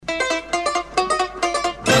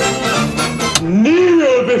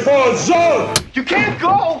zone! You can't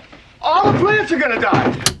go! All the plants are gonna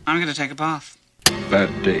die! I'm gonna take a bath.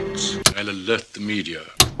 Bad dates. I'll alert the media.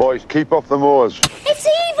 Boys, keep off the moors. It's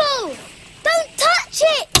evil! Don't touch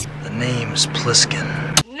it! The name's Pliskin.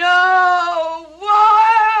 No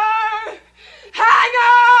wire hanger!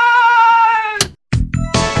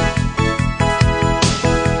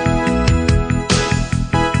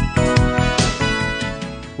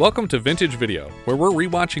 Welcome to Vintage Video, where we're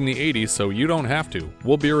rewatching the 80s so you don't have to.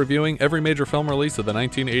 We'll be reviewing every major film release of the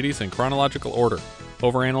 1980s in chronological order,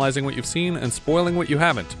 overanalyzing what you've seen and spoiling what you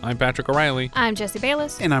haven't. I'm Patrick O'Reilly. I'm Jesse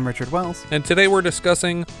Bayless. And I'm Richard Wells. And today we're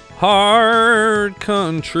discussing Hard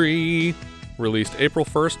Country, released April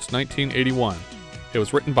 1st, 1981. It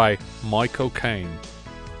was written by Michael Caine.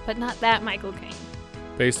 But not that Michael Caine.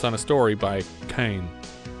 Based on a story by Caine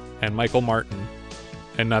and Michael Martin.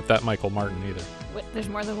 And not that Michael Martin either. Wait, there's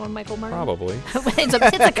more than one Michael Martin? Probably. it's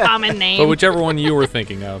a common name. But whichever one you were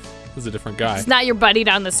thinking of is a different guy. It's not your buddy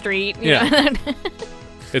down the street. Yeah. Know?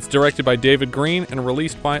 It's directed by David Green and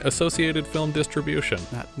released by Associated Film Distribution.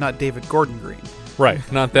 Not David Gordon Green. Right,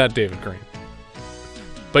 not that David Green.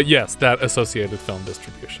 But yes, that Associated Film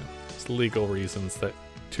Distribution. There's legal reasons that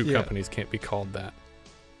two companies can't be called that.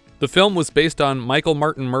 The film was based on Michael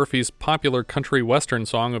Martin Murphey's popular country western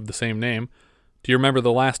song of the same name. Do you remember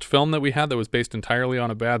the last film that we had that was based entirely on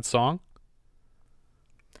a bad song?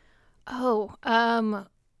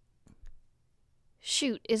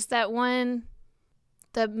 Shoot, is that one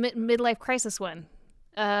the midlife crisis one?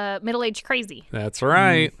 Middle-aged Crazy. That's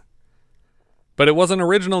right. But it wasn't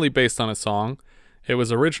originally based on a song. It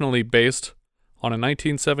was originally based on a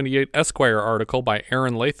 1978 Esquire article by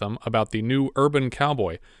Aaron Latham about the new urban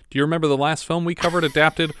cowboy. Do you remember the last film we covered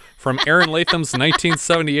adapted from Aaron Latham's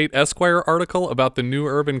 1978 Esquire article about the new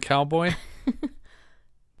urban cowboy?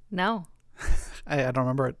 No. I don't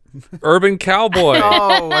remember it. Urban Cowboy.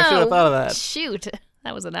 Oh, I should have thought of that. Shoot.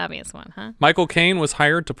 That was an obvious one, huh? Michael Caine was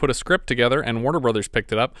hired to put a script together, and Warner Brothers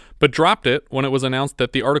picked it up, but dropped it when it was announced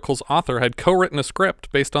that the article's author had co-written a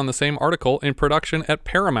script based on the same article in production at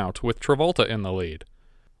Paramount with Travolta in the lead.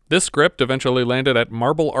 This script eventually landed at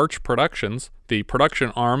Marble Arch Productions, the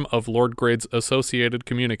production arm of Lord Grade's Associated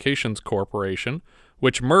Communications Corporation,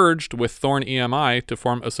 which merged with Thorne EMI to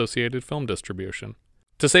form Associated Film Distribution.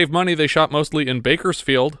 To save money, they shot mostly in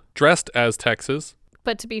Bakersfield, dressed as Texas.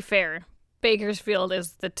 But to be fair, Bakersfield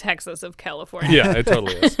is the Texas of California. Yeah, it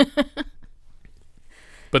totally is.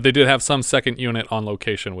 But they did have some second unit on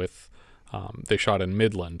location with, they shot in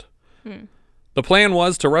Midland. The plan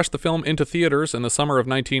was to rush the film into theaters in the summer of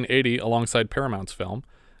 1980 alongside Paramount's film.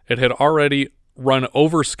 It had already run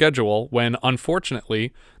over schedule when,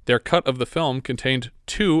 unfortunately, their cut of the film contained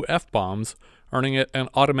 2 F-bombs, earning it an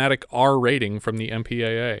automatic R rating from the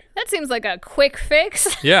MPAA. That seems like a quick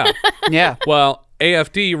fix. Yeah. Yeah. Well,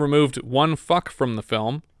 AFD removed 1 fuck from the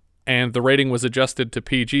film, and the rating was adjusted to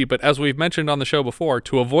PG. But as we've mentioned on the show before,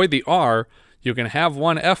 to avoid the R, you can have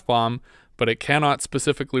 1 F-bomb, but it cannot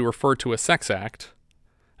specifically refer to a sex act.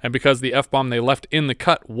 And because the F-bomb they left in the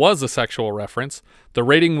cut was a sexual reference, the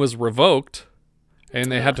rating was revoked,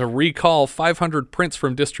 and they had to recall 500 prints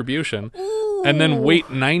from distribution, and then wait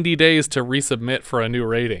 90 days to resubmit for a new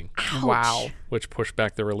rating. Ouch. Wow. Which pushed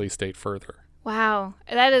back the release date further. Wow.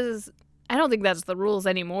 That is... I don't think that's the rules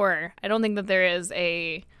anymore. I don't think that there is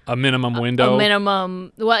a minimum window. A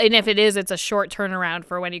minimum. Well, and if it is, it's a short turnaround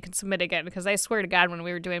for when you can submit again. Because I swear to God, when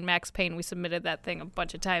we were doing Max Payne, we submitted that thing a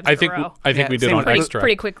bunch of times I in think a row. we did same on with- Extra.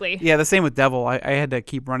 Pretty quickly. Yeah, the same with Devil. I had to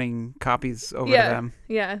keep running copies over to them.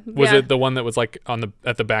 Yeah. Was it the one that was like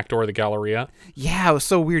at the back door of the Galleria? Yeah, it was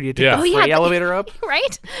so weird. You had to Yeah. take the freight elevator up.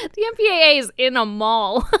 Right? The MPAA is in a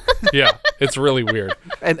mall. Yeah, it's really weird.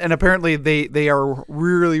 And apparently they are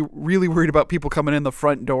really, really worried about people coming in the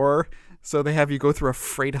front door. So they have you go through a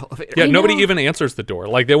freight elevator. Yeah, I nobody know. even answers the door.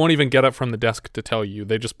 Like, they won't even get up from the desk to tell you.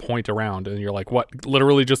 They just point around, and you're like, what?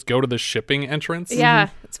 Literally just go to the shipping entrance? Yeah.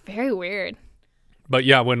 It's very weird. But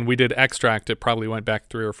yeah, when we did Extract, it probably went back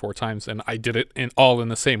 3 or 4 times, and I did it all in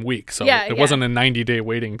the same week. So Yeah, it yeah. wasn't a 90-day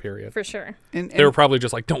waiting period. For sure. And They were probably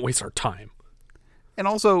just like, don't waste our time. And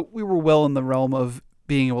also, we were well in the realm of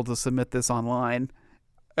being able to submit this online.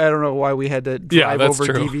 I don't know why we had to drive that's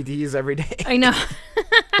over true. DVDs every day. I know.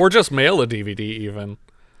 Or just mail a DVD even.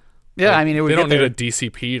 Yeah, Like, I mean, it would they get don't need there. a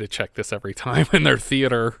DCP to check this every time in their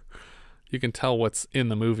theater. You can tell what's in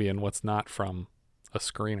the movie and what's not from a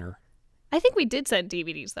screener. I think we did send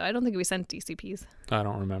DVDs, though. I don't think we sent DCPs. I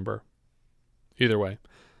don't remember. Either way.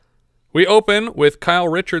 We open with Kyle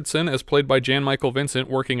Richardson, as played by Jan Michael Vincent,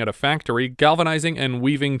 working at a factory, galvanizing and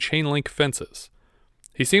weaving chain link fences.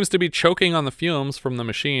 He seems to be choking on the fumes from the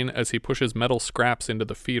machine as he pushes metal scraps into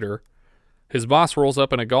the feeder. His boss rolls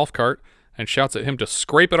up in a golf cart and shouts at him to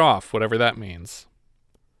scrape it off, whatever that means.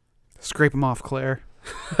 Scrape him off, Claire.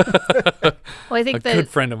 Well, I think A good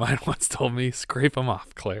friend of mine once told me, scrape him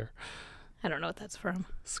off, Claire. I don't know what that's from.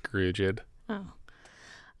 Scrooged. Oh.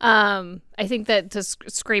 I think that to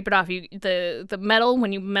scrape it off, the metal,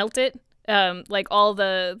 when you melt it, like all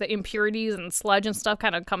the impurities and sludge and stuff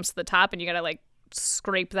kind of comes to the top, and you gotta like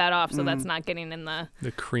scrape that off so that's not getting in the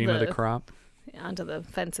cream of the crop. onto the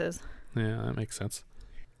fences. Yeah, that makes sense.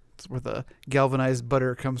 That's where the galvanized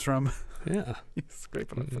butter comes from. Yeah.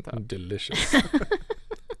 Scrape it off the top. Delicious.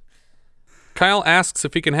 Kyle asks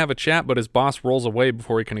if he can have a chat, but his boss rolls away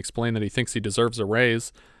before he can explain that he thinks he deserves a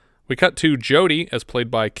raise. We cut to Jody, as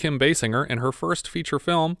played by Kim Basinger, in her first feature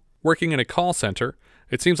film, working in a call center.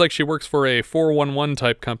 It seems like she works for a 411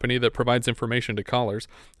 type company that provides information to callers.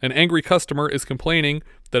 An angry customer is complaining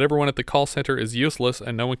that everyone at the call center is useless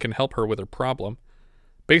and no one can help her with her problem.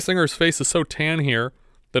 Basinger's face is so tan here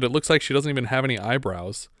that it looks like she doesn't even have any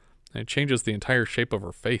eyebrows. And it changes the entire shape of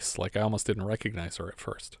her face, like I almost didn't recognize her at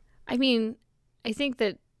first. I mean, I think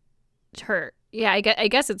that I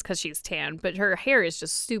guess it's because she's tan, but her hair is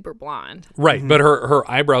just super blonde. Right, but her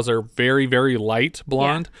eyebrows are very, very light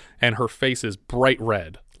blonde, and her face is bright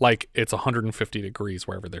red, like it's 150 degrees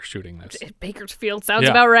wherever they're shooting this. Bakersfield sounds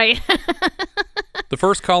about right. The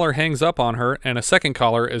first caller hangs up on her, and a second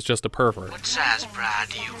caller is just a pervert. What size bra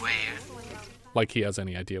do you wear? Like he has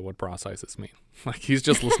any idea what bra sizes mean. Like he's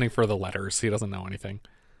just listening for the letters. He doesn't know anything.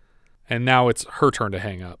 And now it's her turn to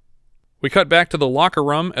hang up. We cut back to the locker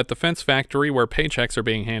room at the fence factory where paychecks are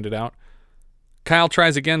being handed out. Kyle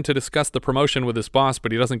tries again to discuss the promotion with his boss,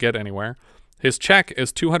 but he doesn't get anywhere. His check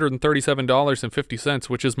is $237.50,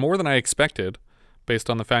 which is more than I expected, based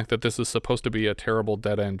on the fact that this is supposed to be a terrible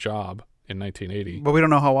dead-end job in 1980. But we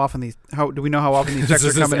don't know how often these. Do we know how often these checks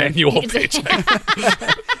are coming in? This is his annual paycheck.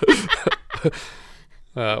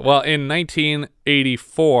 Well, in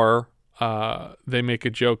 1984, they make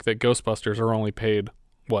a joke that Ghostbusters are only paid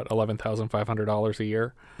 $11,500 a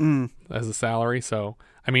year as a salary. So,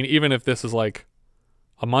 I mean, even if this is like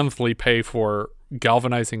a monthly pay for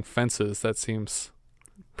galvanizing fences, that seems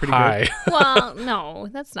pretty high. Well, no,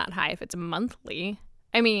 that's not high if it's monthly.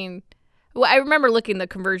 I mean, I remember looking the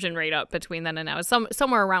conversion rate up between then and now. It's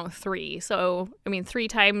somewhere around 3. So, I mean, 3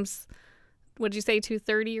 times, what'd you say,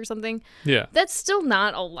 230 or something? Yeah. That's still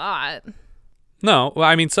not a lot. No, well,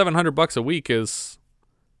 I mean, $700 a week is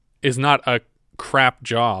not a crap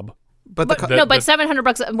job. But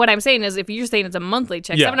 $700. What I'm saying is, if you're saying it's a monthly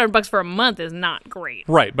check, $700 for a month is not great.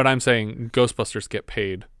 Right, but I'm saying Ghostbusters get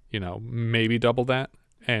paid, maybe double that,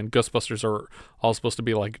 and Ghostbusters are all supposed to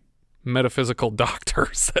be like metaphysical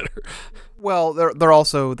doctors that are. Well, they're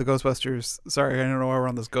also the Ghostbusters. Sorry, I don't know why we're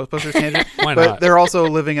on this Ghostbusters tangent. Why but not? They're also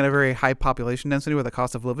living in a very high population density where the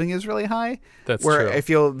cost of living is really high. That's where true. I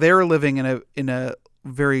feel they're living in a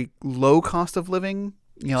very low cost of living.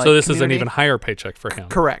 So this is an even higher paycheck for him.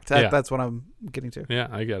 Correct. That's what I'm getting to. Yeah,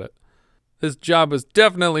 I get it. This job is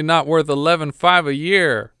definitely not worth $11,500 a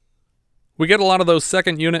year. We get a lot of those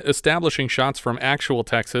second unit establishing shots from actual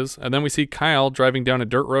Texas, and then we see Kyle driving down a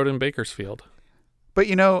dirt road in Bakersfield. But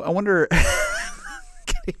I wonder.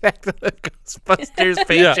 Getting back to the Ghostbusters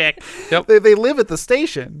paycheck. Yep. They live at the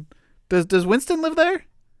station. Does Winston live there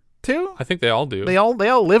too? I think they all do. They all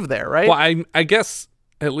live there, right? Well, I guess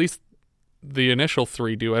at least the initial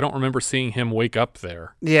 3 do. I don't remember seeing him wake up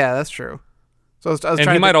there. Yeah, that's true. So I was and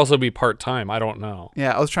trying he might also be part-time. I don't know.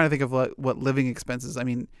 Yeah, I was trying to think of what living expenses. I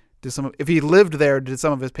mean, if he lived there, did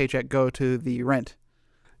some of his paycheck go to the rent?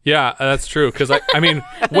 Yeah, that's true. Because I mean,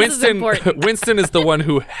 Winston is the one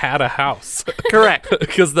who had a house. Correct.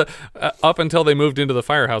 Because up until they moved into the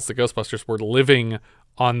firehouse, the Ghostbusters were living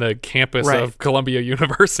on the campus of Columbia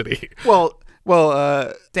University. Well,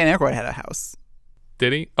 Dan Aykroyd had a house.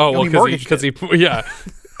 Did he? Oh, well, because he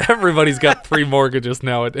everybody's got 3 mortgages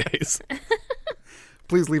nowadays.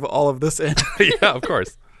 Please leave all of this in. Yeah, of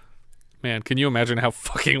course. Man, can you imagine how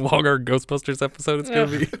fucking long our Ghostbusters episode is going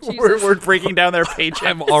to be? We're breaking down their paycheck.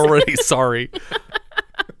 I'm already sorry.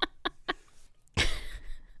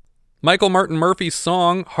 Michael Martin Murphy's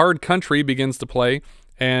song, Hard Country, begins to play,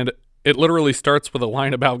 and it literally starts with a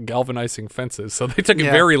line about galvanizing fences. So they took it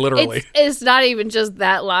very literally. It's not even just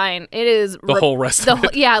that line. It is the whole rest of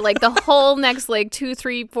it. Yeah, like the whole next 2,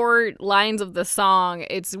 3, 4 lines of the song.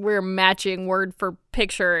 We're matching word for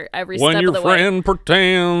picture every step of the way. When your friend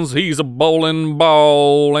pretends he's a bowling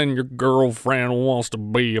ball and your girlfriend wants to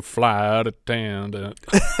be a flight attendant.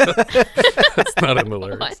 That's not in the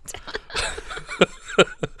lyrics.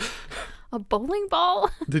 A bowling ball?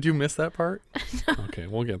 Did you miss that part? No. Okay,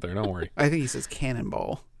 we'll get there. Don't worry. I think he says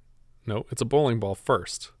cannonball. No, it's a bowling ball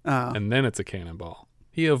first, and then it's a cannonball.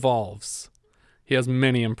 He evolves. He has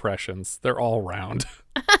many impressions. They're all round.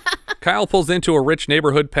 Kyle pulls into a rich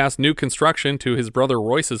neighborhood past new construction to his brother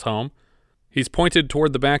Royce's home. He's pointed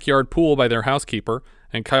toward the backyard pool by their housekeeper,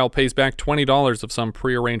 and Kyle pays back $20 of some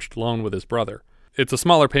prearranged loan with his brother. It's a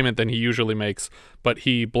smaller payment than he usually makes, but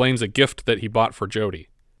he blames a gift that he bought for Jody.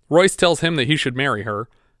 Royce tells him that he should marry her,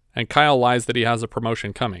 and Kyle lies that he has a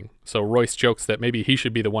promotion coming, so Royce jokes that maybe he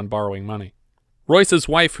should be the one borrowing money. Royce's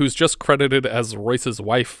wife, who's just credited as Royce's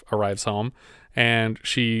wife, arrives home, and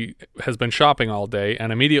she has been shopping all day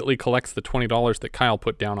and immediately collects the $20 that Kyle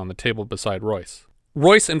put down on the table beside Royce.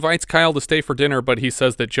 Royce invites Kyle to stay for dinner, but he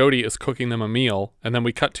says that Jody is cooking them a meal, and then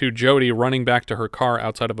we cut to Jody running back to her car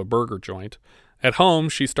outside of a burger joint. At home,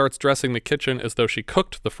 she starts dressing the kitchen as though she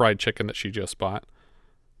cooked the fried chicken that she just bought.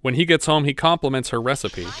 When he gets home, he compliments her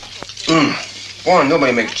recipe. Boy,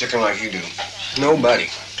 nobody makes chicken like you do. Nobody.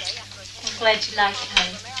 I'm glad you like it,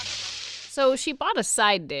 honey. So she bought a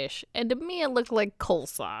side dish, and to me it looked like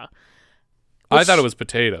coleslaw. I thought it was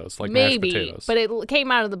potatoes, like maybe, mashed potatoes. But it came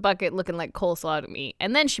out of the bucket looking like coleslaw to me.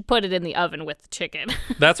 And then she put it in the oven with the chicken.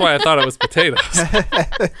 That's why I thought it was potatoes.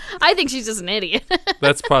 I think she's just an idiot.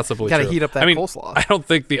 That's possibly Gotta true. heat up that coleslaw. I don't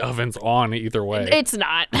think the oven's on either way. It's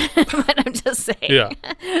not, but I'm just saying. Yeah.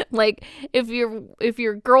 Like if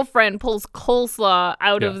your girlfriend pulls coleslaw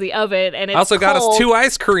out of the oven and it's also got us cold, 2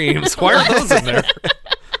 ice creams. Why are those in there?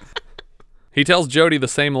 He tells Jody the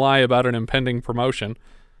same lie about an impending promotion.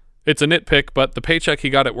 It's a nitpick, but the paycheck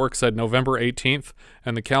he got at work said November 18th,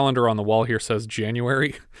 and the calendar on the wall here says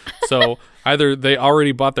January. So either they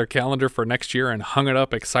already bought their calendar for next year and hung it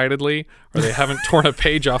up excitedly, or they haven't torn a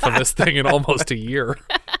page off of this thing in almost a year.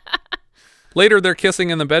 Later, they're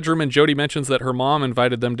kissing in the bedroom, and Jody mentions that her mom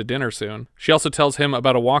invited them to dinner soon. She also tells him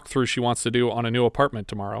about a walkthrough she wants to do on a new apartment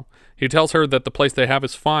tomorrow. He tells her that the place they have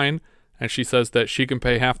is fine, and she says that she can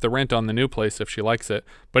pay half the rent on the new place if she likes it,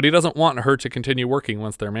 but he doesn't want her to continue working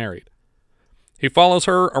once they're married. He follows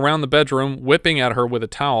her around the bedroom, whipping at her with a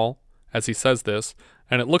towel as he says this,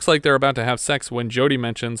 and it looks like they're about to have sex when Jody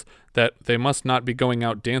mentions that they must not be going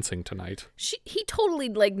out dancing tonight. He totally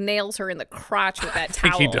nails her in the crotch with that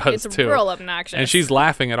towel. He does, it's too. real obnoxious. And she's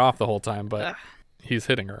laughing it off the whole time, but he's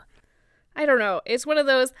hitting her. I don't know. It's one of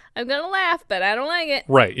those, I'm going to laugh, but I don't like it.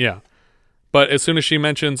 Right, yeah. But as soon as she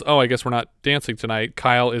mentions, I guess we're not dancing tonight,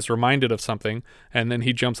 Kyle is reminded of something, and then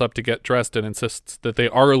he jumps up to get dressed and insists that they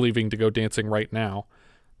are leaving to go dancing right now.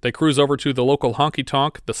 They cruise over to the local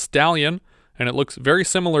honky-tonk, the Stallion, and it looks very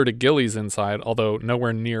similar to Gillies inside, although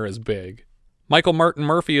nowhere near as big. Michael Martin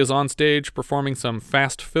Murphey is on stage performing some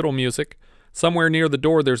fast fiddle music. Somewhere near the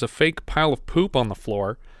door there's a fake pile of poop on the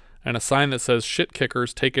floor, and a sign that says, "Shit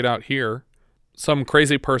kickers, take it out here." Some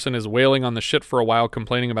crazy person is wailing on the shit for a while,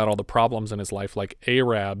 complaining about all the problems in his life, like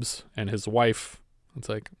Arabs and his wife. It's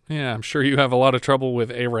like, yeah, I'm sure you have a lot of trouble with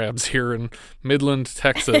Arabs here in Midland,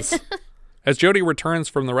 Texas. As Jody returns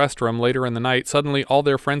from the restroom later in the night, suddenly all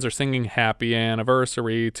their friends are singing "Happy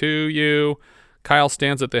Anniversary to You." Kyle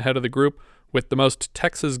stands at the head of the group with the most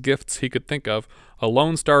Texas gifts he could think of, a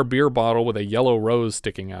Lone Star beer bottle with a yellow rose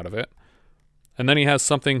sticking out of it. And then he has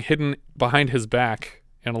something hidden behind his back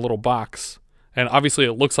in a little box. And obviously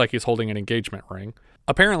it looks like he's holding an engagement ring.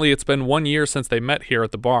 Apparently it's been 1 year since they met here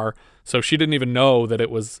at the bar, so she didn't even know that it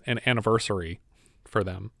was an anniversary for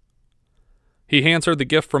them. He hands her the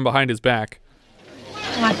gift from behind his back.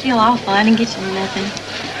 Oh, I feel awful. I didn't get you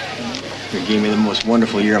nothing. You gave me the most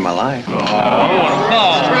wonderful year of my life.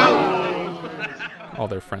 All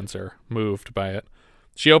their friends are moved by it.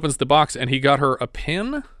 She opens the box and he got her a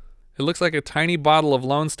pin. It looks like a tiny bottle of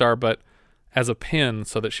Lone Star, but as a pin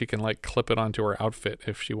so that she can clip it onto her outfit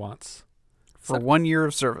if she wants. For 1 year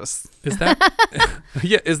of service. Is that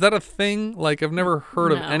is that a thing? I've never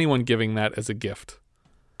heard of anyone giving that as a gift.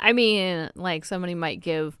 I mean, somebody might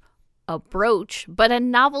give a brooch, but a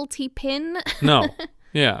novelty pin? No.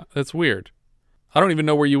 Yeah, that's weird. I don't even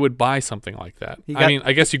know where you would buy something like that.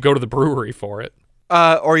 I guess you go to the brewery for it.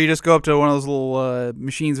 Or you just go up to one of those little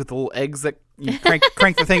machines with the little eggs that you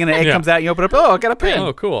crank the thing and an egg comes out and you open it up. Oh, I got a pin.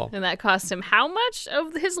 Oh, cool. And that cost him how much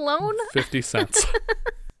of his loan? 50 cents.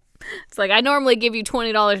 It's I normally give you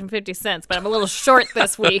 $20.50, but I'm a little short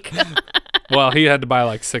this week. Well, he had to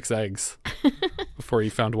buy 6 eggs before he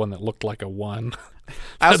found one that looked like a 1.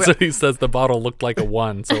 That's what he says. The bottle looked like a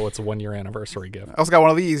 1, so it's a 1 year anniversary gift. I also got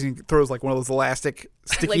one of these. And he throws one of those elastic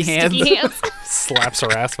sticky hands. Sticky hands. Slaps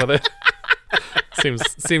her ass with it.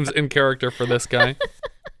 Seems in character for this guy.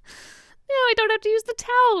 No, I don't have to use the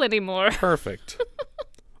towel anymore. Perfect.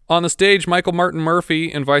 On the stage, Michael Martin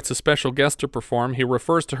Murphey invites a special guest to perform. He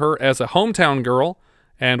refers to her as a hometown girl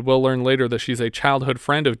And we'll learn later that she's a childhood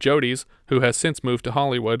friend of Jody's who has since moved to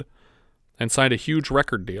Hollywood and signed a huge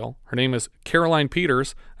record deal. Her name is Caroline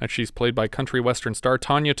Peters, and she's played by country western star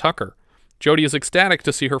Tanya Tucker. Jody is ecstatic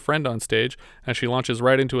to see her friend on stage, and she launches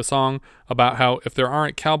right into a song about how if there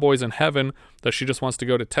aren't cowboys in heaven, that she just wants to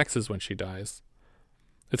go to Texas when she dies.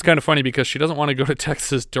 It's kind of funny because she doesn't want to go to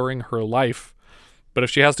Texas during her life, but if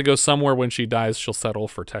she has to go somewhere when she dies, she'll settle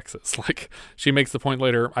for Texas. Like, she makes the point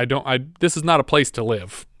later, this is not a place to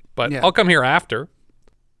live, but I'll come here after.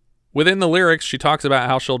 Within the lyrics, she talks about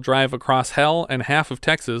how she'll drive across hell and half of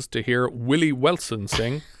Texas to hear Willie Wilson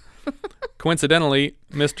sing. Coincidentally,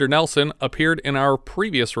 Mr. Nelson appeared in our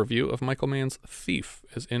previous review of Michael Mann's Thief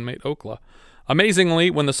as inmate Okla. Amazingly,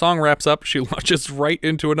 when the song wraps up, she launches right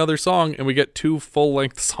into another song, and we get 2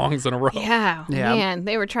 full-length songs in a row. Yeah, man,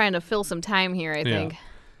 they were trying to fill some time here, I think.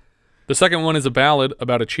 The second one is a ballad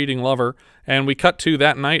about a cheating lover, and we cut to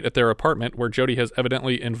that night at their apartment where Jody has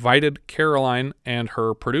evidently invited Caroline and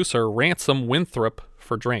her producer, Ransom Winthrop,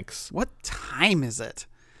 for drinks. What time is it?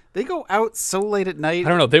 They go out so late at night. I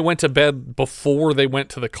don't know. They went to bed before they went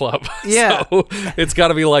to the club. Yeah. So it's got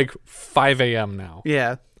to be like 5 a.m. now.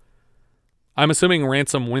 Yeah. I'm assuming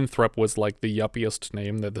Ransom Winthrop was like the yuppiest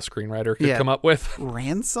name that the screenwriter could come up with.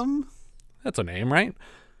 Ransom? That's a name, right?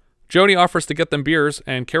 Jody offers to get them beers,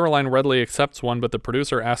 and Caroline readily accepts one, but the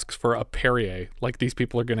producer asks for a Perrier. Like, these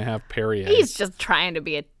people are going to have Perrier. He's just trying to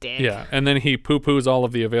be a dick. Yeah, and then he poo-poos all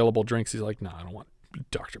of the available drinks. He's like, no, I don't want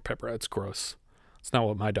Dr. Pepper. That's gross. It's not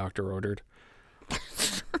what my doctor ordered.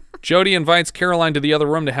 Jody invites Caroline to the other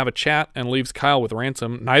room to have a chat and leaves Kyle with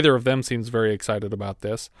Ransom. Neither of them seems very excited about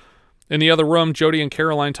this. In the other room, Jody and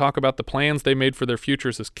Caroline talk about the plans they made for their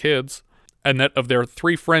futures as kids, and that of their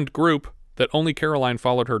 3-friend group, that only Caroline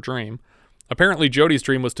followed her dream. Apparently, Jody's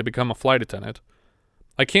dream was to become a flight attendant.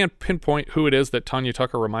 I can't pinpoint who it is that Tanya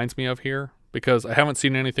Tucker reminds me of here, because I haven't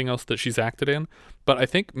seen anything else that she's acted in, but I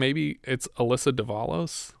think maybe it's Alyssa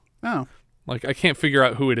Davalos. Oh. Like, I can't figure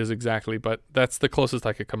out who it is exactly, but that's the closest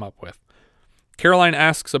I could come up with. Caroline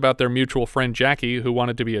asks about their mutual friend Jackie, who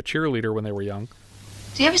wanted to be a cheerleader when they were young.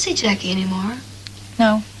 Do you ever see Jackie anymore?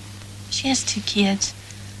 No. She has 2 kids.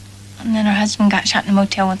 And then her husband got shot in a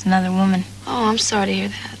motel with another woman. Oh, I'm sorry to hear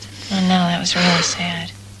that. I know, that was really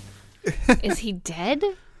sad. Is he dead?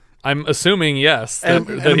 I'm assuming yes. I'm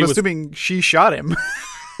assuming she shot him.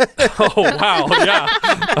 Oh, wow.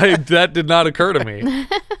 Yeah. That did not occur to me.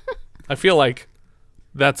 I feel like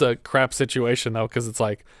that's a crap situation, though, because it's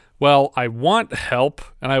like, well, I want help,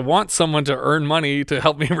 and I want someone to earn money to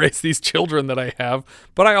help me raise these children that I have,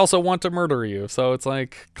 but I also want to murder you. So it's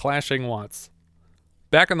like clashing wants.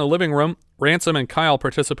 Back in the living room, Ransom and Kyle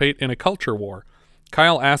participate in a culture war.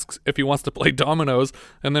 Kyle asks if he wants to play dominoes,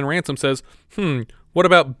 and then Ransom says, what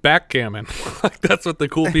about backgammon? Like, that's what the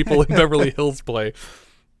cool people in Beverly Hills play.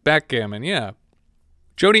 Backgammon, yeah.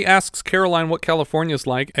 Jody asks Caroline what California's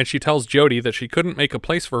like, and she tells Jody that she couldn't make a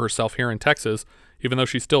place for herself here in Texas, even though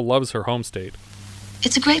she still loves her home state.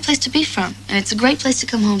 It's a great place to be from, and it's a great place to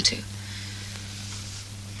come home to.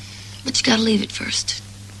 But you gotta leave it first,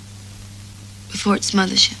 before it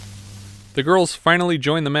smothers you. The girls finally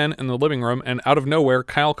join the men in the living room, and out of nowhere,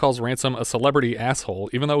 Kyle calls Ransom a celebrity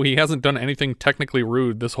asshole, even though he hasn't done anything technically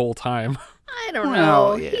rude this whole time. I don't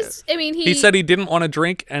know. Yeah. He said he didn't want to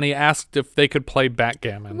drink, and he asked if they could play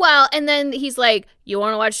backgammon. Well, and then he's like, "You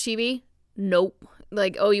want to watch TV? Nope."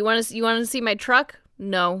 Like, "Oh, you want to see my truck?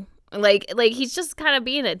 No." Like he's just kind of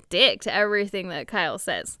being a dick to everything that Kyle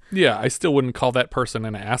says. Yeah, I still wouldn't call that person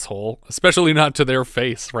an asshole, especially not to their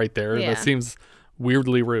face right there. Yeah. That seems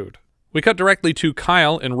weirdly rude. We cut directly to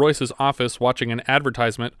Kyle in Royce's office watching an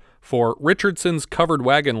advertisement for Richardson's Covered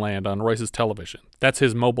Wagon Land on Royce's television. That's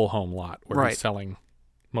his mobile home lot where he's selling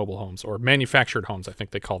mobile homes, or manufactured homes, I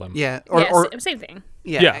think they call them. Yeah. Or same thing.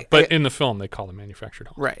 Yeah, but in the film they call them manufactured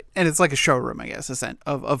homes. Right. And it's like a showroom, I guess,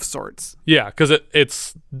 of sorts. Yeah, because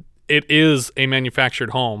it is a manufactured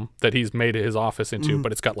home that he's made his office into,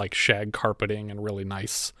 but it's got like shag carpeting and really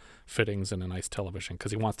nice fittings and a nice television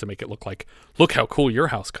because he wants to make it look like, look how cool your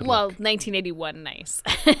house could look. 1981, nice.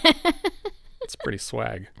 It's pretty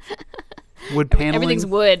swag. Wood paneling. Everything's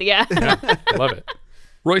wood, yeah. Yeah, I love it.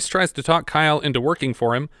 Royce tries to talk Kyle into working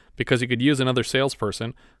for him because he could use another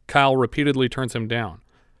salesperson. Kyle repeatedly turns him down.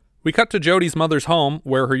 We cut to Jody's mother's home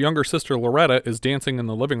where her younger sister Loretta is dancing in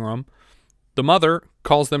the living room. The mother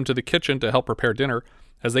calls them to the kitchen to help prepare dinner.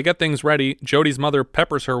 As they get things ready, Jody's mother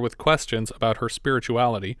peppers her with questions about her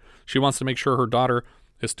spirituality. She wants to make sure her daughter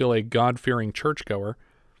is still a God-fearing churchgoer,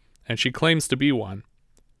 and she claims to be one.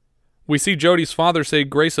 We see Jody's father say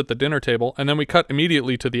grace at the dinner table, and then we cut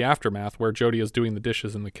immediately to the aftermath where Jody is doing the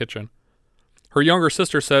dishes in the kitchen. Her younger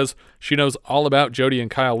sister says she knows all about Jody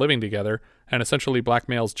and Kyle living together and essentially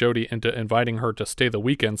blackmails Jody into inviting her to stay the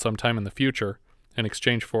weekend sometime in the future in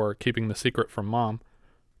exchange for keeping the secret from Mom.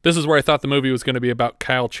 This is where I thought the movie was going to be about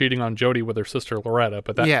Kyle cheating on Jody with her sister Loretta,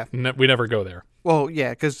 but we never go there. Well, yeah,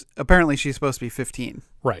 because apparently she's supposed to be 15.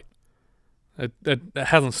 Right. It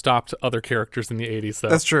hasn't stopped other characters in the 80s, though.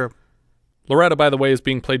 That's true. Loretta, by the way, is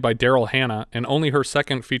being played by Daryl Hannah, and only her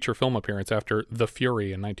second feature film appearance after The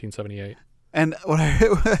Fury in 1978. And what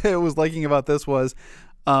I was liking about this was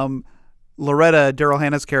Loretta, Daryl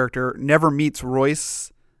Hannah's character, never meets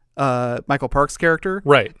Royce, Michael Park's character.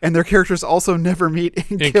 Right. And their characters also never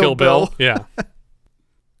meet in Kill Bill. Yeah.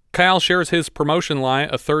 Kyle shares his promotion lie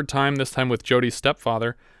a third time, this time with Jody's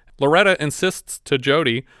stepfather. Loretta insists to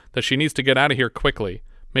Jody that she needs to get out of here quickly,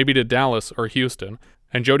 maybe to Dallas or Houston,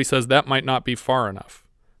 and Jody says that might not be far enough.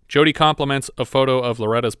 Jody compliments a photo of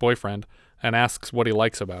Loretta's boyfriend and asks what he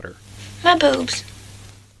likes about her. My boobs.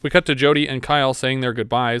 We cut to Jody and Kyle saying their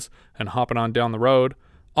goodbyes and hopping on down the road.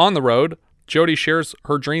 On the road, Jody shares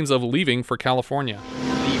her dreams of leaving for California.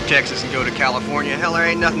 Leave Texas and go to California? Hell, there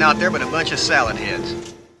ain't nothing out there but a bunch of salad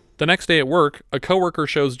heads. The next day at work, a coworker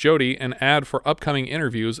shows Jody an ad for upcoming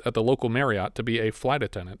interviews at the local Marriott to be a flight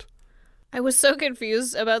attendant. I was so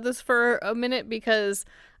confused about this for a minute because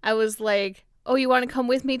I was like, oh, you want to come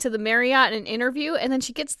with me to the Marriott and interview? And then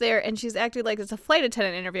she gets there and she's acting like it's a flight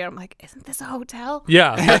attendant interview. I'm like, isn't this a hotel?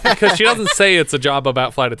 Yeah, because she doesn't say it's a job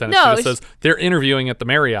about flight attendants. No, she just says, they're interviewing at the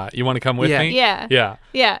Marriott. You want to come with me? Yeah. Yeah.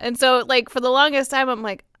 Yeah. And so, like, for the longest time, I'm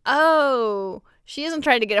like, oh, she isn't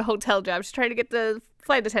trying to get a hotel job. She's trying to get the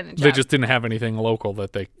flight attendant job. They just didn't have anything local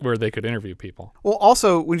where they could interview people. Well,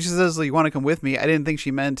 also, when she says, you want to come with me, I didn't think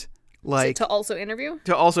she meant like to also interview,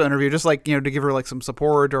 just like, to give her like some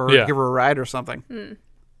support or give her a ride or something.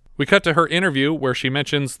 We cut to her interview where she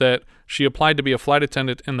mentions that she applied to be a flight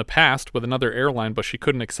attendant in the past with another airline, but she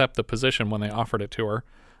couldn't accept the position when they offered it to her.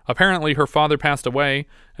 Apparently her father passed away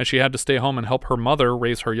and she had to stay home and help her mother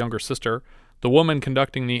raise her younger sister. The woman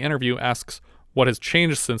conducting the interview asks what has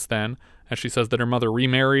changed since then, and she says that her mother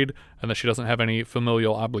remarried and that she doesn't have any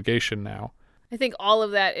familial obligation now. I think all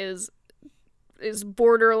of that is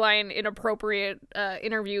borderline inappropriate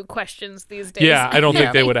interview questions these days. Yeah, I don't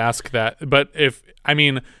think they would ask that. But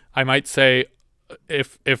I might say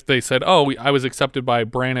if they said, oh, I was accepted by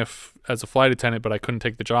Braniff as a flight attendant, but I couldn't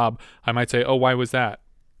take the job, I might say, oh, why was that?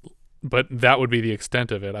 But that would be the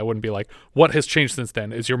extent of it. I wouldn't be like, what has changed since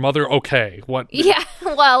then? Is your mother okay? What? Yeah,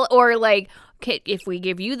 well, or like, okay, if we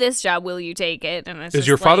give you this job, will you take it? And it's is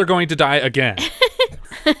your father going to die again?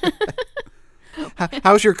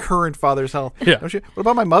 How's your current father's health? Yeah. What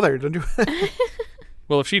about my mother? Don't you?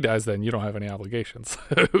 Well, if she dies, then you don't have any obligations.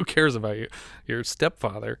 Who cares about your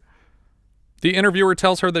stepfather? The interviewer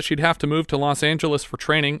tells her that she'd have to move to Los Angeles for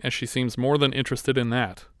training, and she seems more than interested in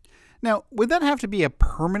that. Now, would that have to be a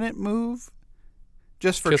permanent move?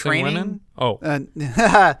 Just for Kissing training? women? Oh.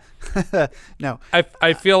 No.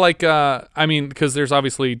 I feel like, because there's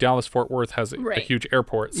obviously Dallas-Fort Worth has a huge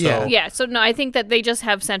airport. So. Yeah, so no, I think that they just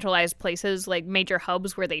have centralized places, like major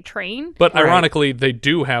hubs where they train. But ironically, they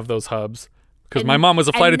do have those hubs. Because my mom was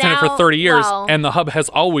a flight attendant for 30 years, and the hub has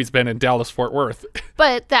always been in Dallas-Fort Worth.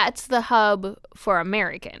 But that's the hub for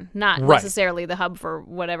American, not necessarily the hub for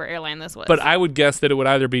whatever airline this was. But I would guess that it would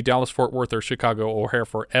either be Dallas-Fort Worth or Chicago O'Hare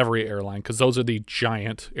for every airline, because those are the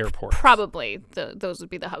giant airports. Probably those would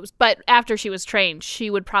be the hubs. But after she was trained, she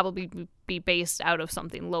would probably be based out of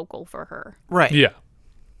something local for her. Right. Yeah.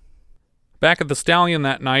 Back at the Stallion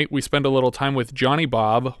that night, we spend a little time with Johnny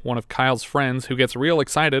Bob, one of Kyle's friends, who gets real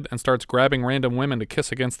excited and starts grabbing random women to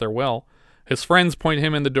kiss against their will. His friends point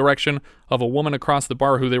him in the direction of a woman across the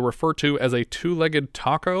bar who they refer to as a two-legged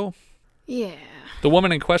taco. Yeah. The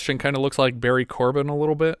woman in question kind of looks like Barry Corbin a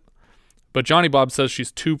little bit, but Johnny Bob says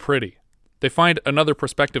she's too pretty. They find another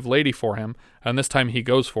prospective lady for him, and this time he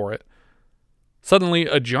goes for it. Suddenly,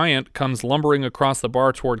 a giant comes lumbering across the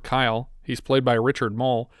bar toward Kyle. He's played by Richard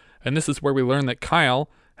Mole, and this is where we learn that Kyle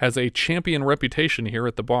has a champion reputation here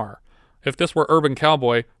at the bar. If this were Urban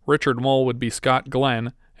Cowboy, Richard Mole would be Scott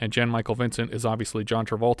Glenn, and Jan Michael Vincent is obviously John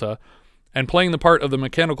Travolta. And playing the part of the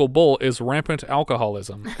mechanical bull is rampant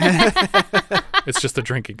alcoholism. It's just a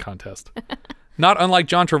drinking contest. Not unlike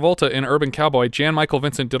John Travolta in Urban Cowboy, Jan Michael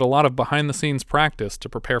Vincent did a lot of behind-the-scenes practice to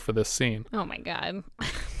prepare for this scene. Oh my God.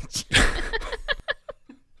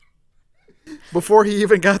 Before he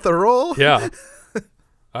even got the role? Yeah.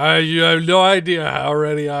 You have no idea how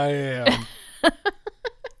ready I am.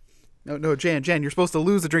 No, Jan, you're supposed to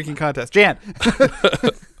lose the drinking contest. Jan!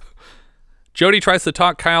 Jody tries to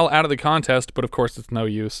talk Kyle out of the contest, but of course it's no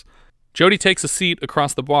use. Jody takes a seat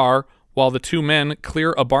across the bar while the two men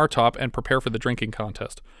clear a bar top and prepare for the drinking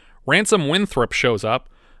contest. Ransom Winthrop shows up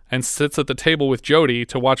and sits at the table with Jody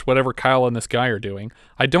to watch whatever Kyle and this guy are doing.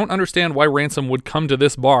 I don't understand why Ransom would come to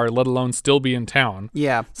this bar, let alone still be in town.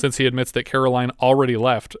 Yeah. Since he admits that Caroline already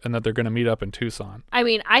left and that they're going to meet up in Tucson. I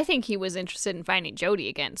mean, I think he was interested in finding Jody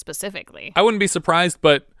again, specifically. I wouldn't be surprised,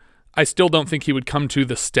 but I still don't think he would come to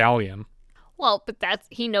the Stallion. Well, but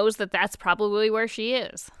he knows that that's probably where she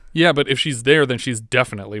is. Yeah, but if she's there, then she's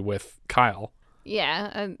definitely with Kyle. Yeah,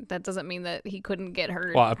 and that doesn't mean that he couldn't get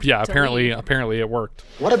her. Well, yeah, to apparently leave. it worked.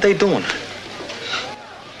 What are they doing?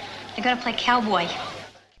 They're gonna play cowboy.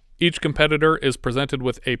 Each competitor is presented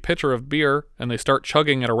with a pitcher of beer, and they start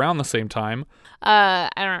chugging it around the same time. I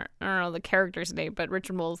don't know the character's name, but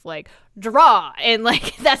Richard Mole's like, draw! And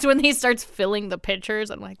like that's when he starts filling the pitchers.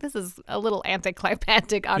 I'm like, this is a little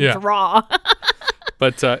anticlimactic on draw.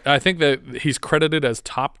 But I think that he's credited as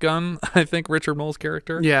Top Gun, I think, Richard Mole's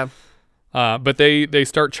character. Yeah. But they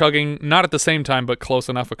start chugging, not at the same time, but close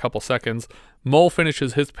enough, a couple seconds. Mole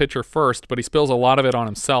finishes his pitcher first, but he spills a lot of it on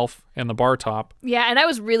himself and the bar top. Yeah, and I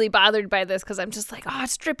was really bothered by this because I'm just like, oh,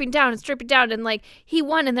 it's dripping down. And like, he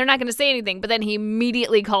won and they're not going to say anything. But then he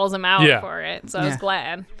immediately calls him out for it. So I was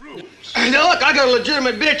glad. Now look, I got a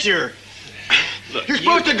legitimate bitch here. You're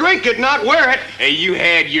supposed to drink it, not wear it. Hey, you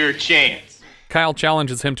had your chance. Kyle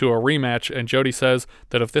challenges him to a rematch, and Jody says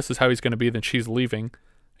that if this is how he's going to be, then she's leaving.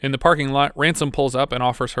 In the parking lot, Ransom pulls up and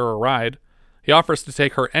offers her a ride. He offers to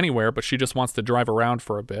take her anywhere, but she just wants to drive around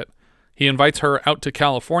for a bit. He invites her out to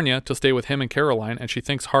California to stay with him and Caroline, and she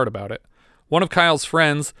thinks hard about it. One of Kyle's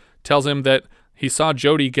friends tells him that he saw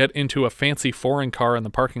Jody get into a fancy foreign car in the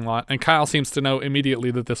parking lot, and Kyle seems to know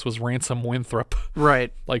immediately that this was Ransom Winthrop.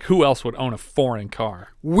 Right. Like, who else would own a foreign car?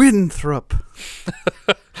 Winthrop.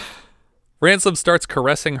 Ransom starts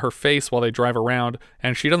caressing her face while they drive around,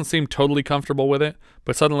 and she doesn't seem totally comfortable with it,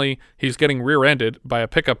 but suddenly he's getting rear-ended by a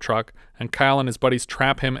pickup truck, and Kyle and his buddies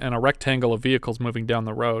trap him in a rectangle of vehicles moving down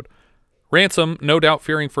the road. Ransom, no doubt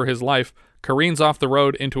fearing for his life, careens off the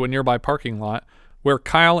road into a nearby parking lot, where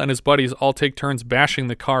Kyle and his buddies all take turns bashing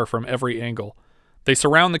the car from every angle. They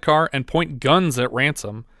surround the car and point guns at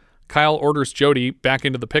Ransom. Kyle orders Jody back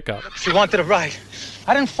into the pickup. She wanted a ride.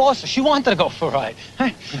 I didn't force her. She wanted to go for a ride.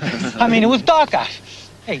 I mean, it was dark out.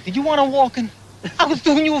 Hey, did you want to walk in? I was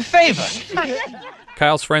doing you a favor.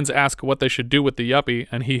 Kyle's friends ask what they should do with the yuppie,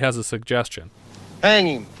 and he has a suggestion. Hang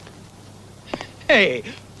him. Hey,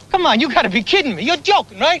 come on, you gotta be kidding me. You're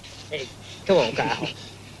joking, right? Hey, come on, Kyle.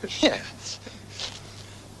 Yeah.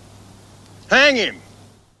 Hang him.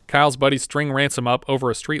 Kyle's buddies string Ransom up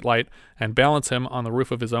over a streetlight and balance him on the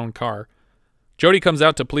roof of his own car. Jody comes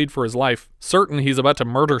out to plead for his life, certain he's about to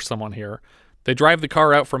murder someone here. They drive the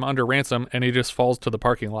car out from under Ransom, and he just falls to the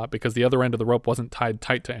parking lot because the other end of the rope wasn't tied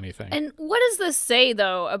tight to anything. And what does this say,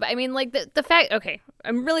 though? I mean, like, the fact... Okay,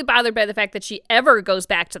 I'm really bothered by the fact that she ever goes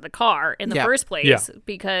back to the car in the first place,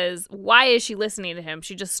 because why is she listening to him?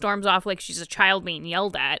 She just storms off like she's a child being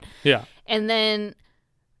yelled at. Yeah. And then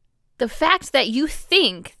the fact that you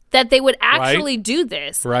think that they would actually do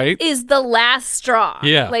this is the last straw.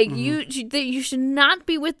 Yeah. Like, you should not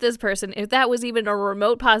be with this person if that was even a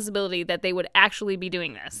remote possibility that they would actually be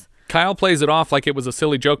doing this. Kyle plays it off like it was a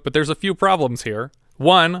silly joke, but there's a few problems here.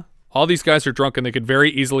 One, all these guys are drunk and they could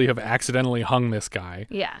very easily have accidentally hung this guy.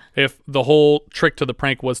 Yeah. If the whole trick to the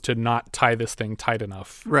prank was to not tie this thing tight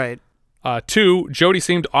enough. Right. Two, Jody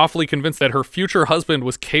seemed awfully convinced that her future husband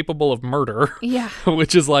was capable of murder. Yeah.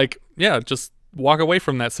 Which is like, yeah, just walk away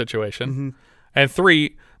from that situation. Mm-hmm. And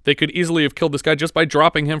three, they could easily have killed this guy just by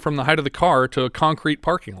dropping him from the height of the car to a concrete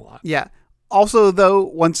parking lot. Yeah. Also, though,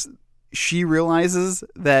 once she realizes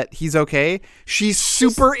that he's okay, she's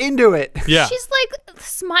super into it. Yeah. She's like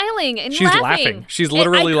smiling and she's laughing. She's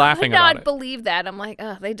literally laughing about it. I could not believe that. I'm like,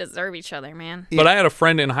 oh, they deserve each other, man. But I had a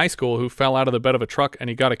friend in high school who fell out of the bed of a truck and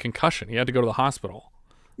he got a concussion. He had to go to the hospital.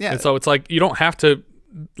 Yeah. And so it's like, you don't have to,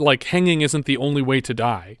 like, hanging isn't the only way to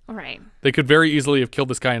die. Right. They could very easily have killed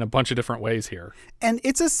this guy in a bunch of different ways here. And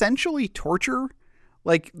it's essentially torture.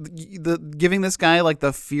 Like, the giving this guy, like,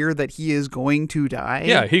 the fear that he is going to die.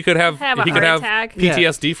 Yeah, he could have a heart attack.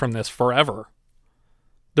 PTSD from this forever.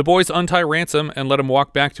 The boys untie Ransom and let him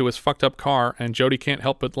walk back to his fucked up car, and Jody can't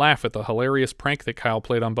help but laugh at the hilarious prank that Kyle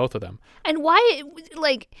played on both of them. And why,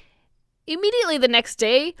 like, immediately the next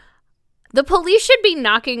day, the police should be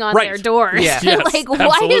knocking on their doors. Yeah. Yes, like, absolutely.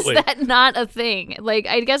 Why is that not a thing? Like,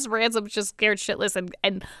 I guess Ransom's just scared shitless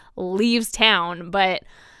and leaves town, but...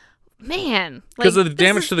 Man, because like, of the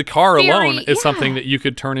damage to the car alone is yeah. something that you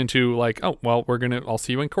could turn into like, oh, well, I'll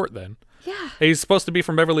see you in court then. Yeah. He's supposed to be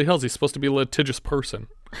from Beverly Hills. He's supposed to be a litigious person.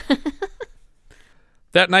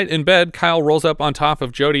 That night in bed, Kyle rolls up on top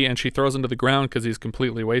of Jody and she throws him to the ground because he's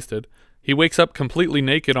completely wasted. He wakes up completely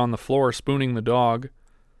naked on the floor, spooning the dog.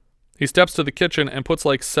 He steps to the kitchen and puts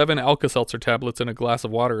like 7 Alka-Seltzer tablets in a glass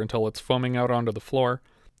of water until it's foaming out onto the floor.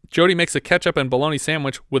 Jody makes a ketchup and bologna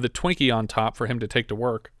sandwich with a Twinkie on top for him to take to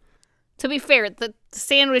work. To be fair, the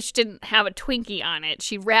sandwich didn't have a Twinkie on it.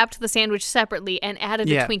 She wrapped the sandwich separately and added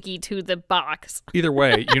a Twinkie to the box. Either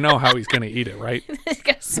way, you know how he's going to eat it, right?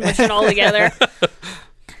 Gotta smush it all together.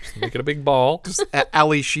 Just make it a big ball. Just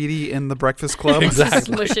Ali Sheedy in the Breakfast Club.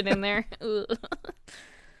 Exactly. Smush it in there.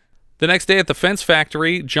 The next day at the fence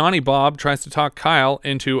factory, Johnny Bob tries to talk Kyle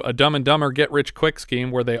into a Dumb and Dumber get-rich-quick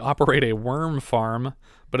scheme where they operate a worm farm,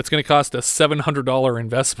 but it's going to cost a $700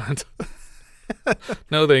 investment.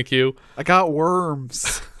 No, thank you. I got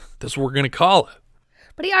worms. That's what we're going to call it.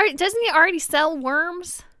 But doesn't he already sell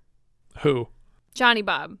worms? Who? Johnny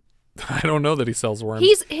Bob. I don't know that he sells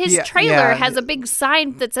worms. His trailer has a big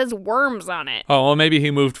sign that says worms on it. Oh, well, maybe he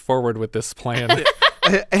moved forward with this plan.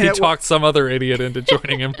 He talked some other idiot into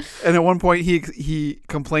joining him. And at one point, he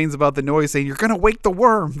complains about the noise, saying, "You're going to wake the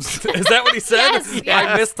worms." Is that what he said? Yes.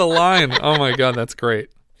 I missed the line. Oh, my God, that's great.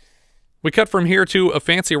 We cut from here to a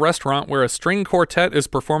fancy restaurant where a string quartet is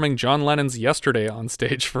performing John Lennon's Yesterday on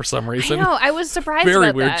stage for some reason. I know, I was surprised Very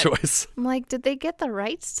about weird that. choice. I'm like, did they get the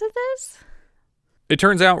rights to this? It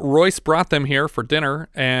turns out Royce brought them here for dinner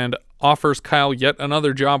and offers Kyle yet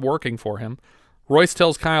another job working for him. Royce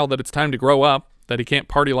tells Kyle that it's time to grow up, that he can't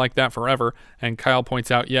party like that forever, and Kyle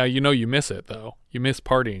points out, yeah, you know you miss it, though. You miss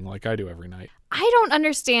partying like I do every night. I don't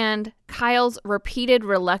understand Kyle's repeated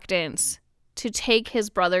reluctance to take his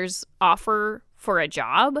brother's offer for a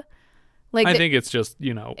job. Like, I think it's just,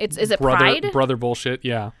 is it brother, pride? Brother bullshit,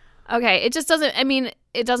 yeah. Okay, it just doesn't,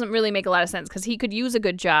 it doesn't really make a lot of sense because he could use a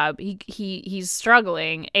good job. He's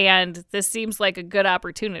struggling, and this seems like a good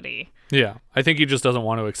opportunity. Yeah, I think he just doesn't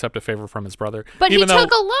want to accept a favor from his brother. But he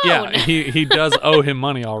took a loan. Yeah, he does owe him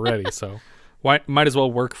money already, so might as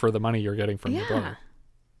well work for the money you're getting from your brother.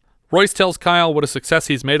 Royce tells Kyle what a success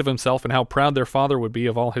he's made of himself and how proud their father would be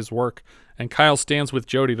of all his work, and Kyle stands with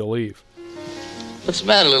Jody to leave. What's the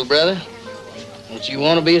matter, little brother? Don't you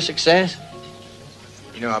want to be a success?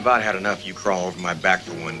 You know, I about had enough you crawl over my back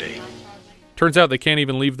for one day. Turns out they can't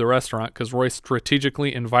even leave the restaurant because Royce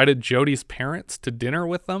strategically invited Jody's parents to dinner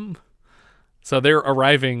with them. So they're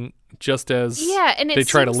arriving just as they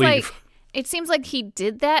try to leave. It seems like he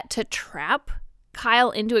did that to trap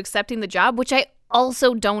Kyle into accepting the job, which I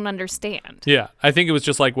also don't understand. Yeah, I think it was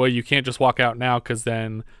just like, well, you can't just walk out now because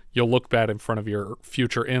then you'll look bad in front of your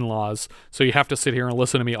future in-laws. So you have to sit here and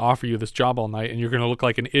listen to me offer you this job all night, and you're going to look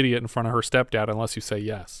like an idiot in front of her stepdad unless you say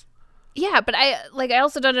yes. Yeah, but I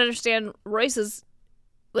also don't understand Royce's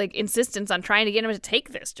insistence on trying to get him to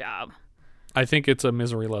take this job. I think it's a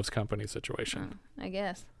misery loves company situation. I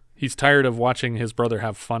guess. He's tired of watching his brother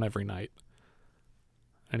have fun every night.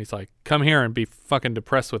 And he's like, come here and be fucking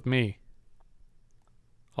depressed with me.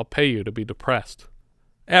 I'll pay you to be depressed.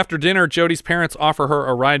 After dinner, Jody's parents offer her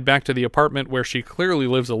a ride back to the apartment where she clearly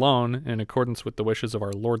lives alone, in accordance with the wishes of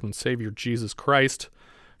our Lord and Savior Jesus Christ.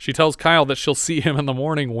 She tells Kyle that she'll see him in the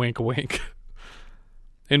morning, wink, wink.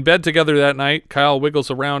 In bed together that night, Kyle wiggles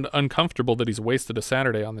around, uncomfortable that he's wasted a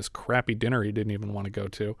Saturday on this crappy dinner he didn't even want to go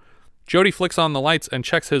to. Jody flicks on the lights and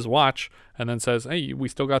checks his watch, and then says, hey, we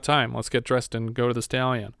still got time. Let's get dressed and go to the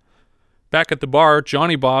Stallion. Back at the bar,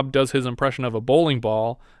 Johnny Bob does his impression of a bowling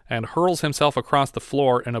ball and hurls himself across the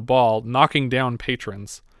floor in a ball, knocking down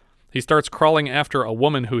patrons. He starts crawling after a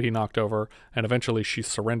woman who he knocked over, and eventually she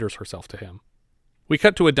surrenders herself to him. We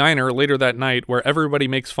cut to a diner later that night where everybody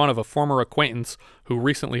makes fun of a former acquaintance who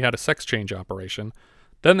recently had a sex change operation.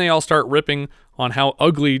 Then they all start ripping on how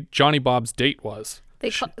ugly Johnny Bob's date was.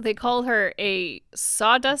 They called her a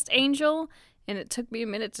sawdust angel, and it took me a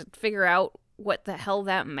minute to figure out what the hell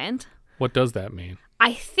that meant. What does that mean?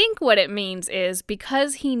 I think what it means is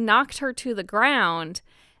because he knocked her to the ground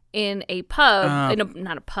in a pub, in a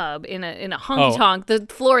honky-tonk, the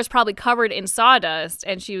floor is probably covered in sawdust,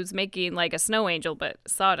 and she was making like a snow angel, but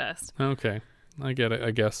sawdust. Okay, I get it,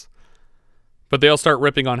 I guess. But they all start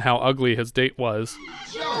ripping on how ugly his date was.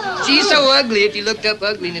 She's so ugly, if you looked up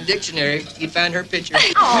ugly in the dictionary, you'd find her picture.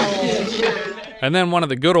 And then one of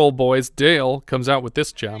the good old boys, Dale, comes out with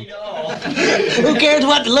this gem. Who cares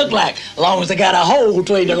what they look like, as long as they got a hole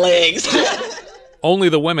between their legs? Only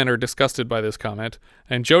the women are disgusted by this comment,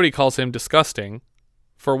 and Jody calls him disgusting,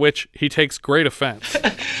 for which he takes great offense.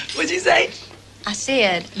 What'd you say? I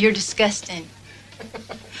said, you're disgusting.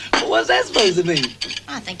 What's that supposed to mean?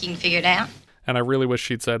 I think you can figure it out. And I really wish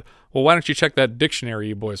she'd said, well, why don't you check that dictionary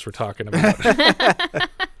you boys were talking about?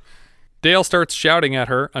 Dale starts shouting at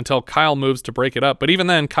her until Kyle moves to break it up. But even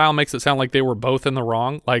then, Kyle makes it sound like they were both in the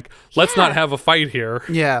wrong. Like, let's not have a fight here.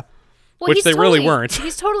 Yeah. Well, which they really weren't.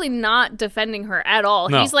 He's totally not defending her at all.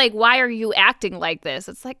 No. He's like, why are you acting like this?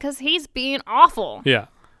 It's like, because he's being awful. Yeah.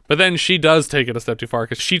 But then she does take it a step too far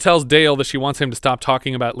because she tells Dale that she wants him to stop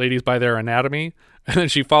talking about ladies by their anatomy. And then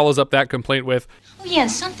she follows up that complaint with, oh, yeah,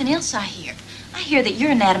 and something else I hear. I hear that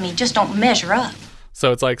your anatomy just don't measure up.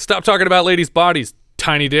 So it's like, stop talking about ladies' bodies,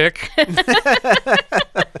 tiny dick.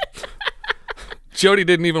 Jody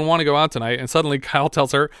didn't even want to go out tonight, and suddenly Kyle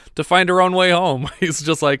tells her to find her own way home. He's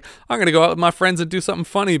just like, I'm going to go out with my friends and do something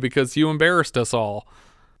funny because you embarrassed us all.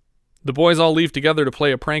 The boys all leave together to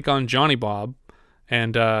play a prank on Johnny Bob,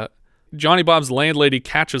 and Johnny Bob's landlady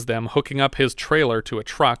catches them hooking up his trailer to a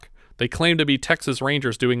truck. They claim to be Texas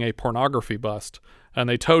Rangers doing a pornography bust, and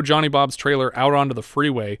they tow Johnny Bob's trailer out onto the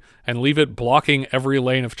freeway and leave it blocking every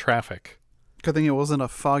lane of traffic. Good thing it wasn't a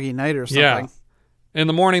foggy night or something. Yeah. In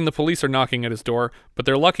the morning, the police are knocking at his door, but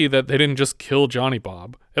they're lucky that they didn't just kill Johnny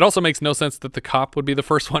Bob. It also makes no sense that the cop would be the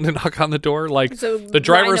first one to knock on the door. Like, So the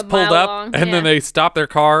drivers pulled up, long, and yeah. then they stopped their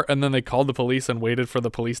car, and then they called the police and waited for the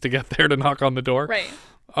police to get there to knock on the door. Right.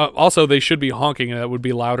 Also, they should be honking, and that would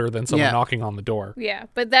be louder than someone Yeah. knocking on the door. Yeah,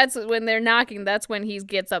 but that's when they're knocking. That's when he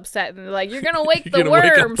gets upset and they're like, "You're gonna wake You're the gonna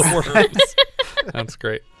wake up worms." the worms. That's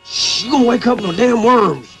great. You gonna wake up no damn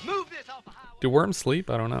worms. Do worms sleep?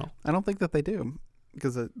 I don't know. I don't think that they do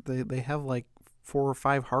because they have like 4 or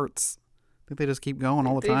 5 hearts. I think they just keep going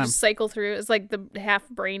all the They time. just cycle through. It's like the half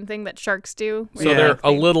brain thing that sharks do. So they're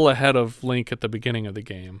a little ahead of Link at the beginning of the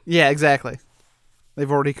game. Yeah, exactly. They've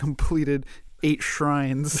already completed 8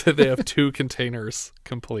 shrines. They have 2 containers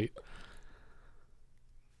complete.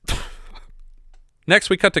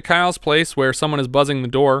 Next, we cut to Kyle's place where someone is buzzing the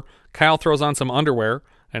door. Kyle throws on some underwear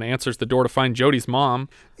and answers the door to find Jody's mom.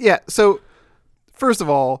 Yeah, so first of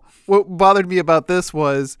all, what bothered me about this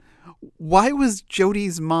was why was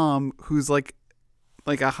Jody's mom, who's like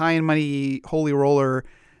a high and mighty holy roller,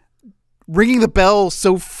 ringing the bell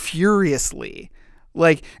so furiously?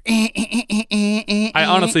 Like, I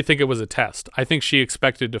honestly think it was a test. I think she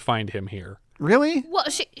expected to find him here. Really? Well,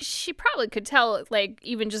 she probably could tell, like,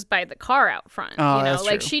 even just by the car out front. Oh, you know, that's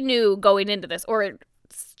like true. she knew going into this, or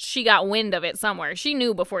she got wind of it somewhere. She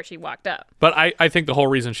knew before she walked up. But I think the whole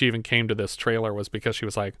reason she even came to this trailer was because she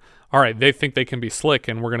was like, all right, they think they can be slick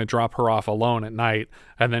and we're going to drop her off alone at night.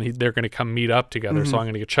 And then they're going to come meet up together. So I'm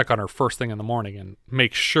going to check on her first thing in the morning and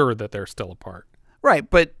make sure that they're still apart. Right,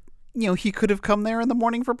 but he could have come there in the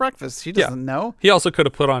morning for breakfast. She doesn't know. He also could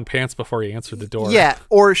have put on pants before he answered the door. Yeah,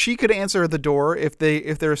 or she could answer the door if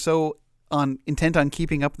they're so intent on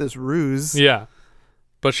keeping up this ruse. Yeah.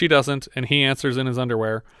 But she doesn't, and he answers in his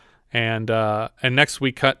underwear. And next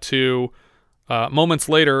we cut to moments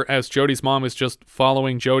later as Jody's mom is just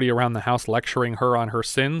following Jody around the house, lecturing her on her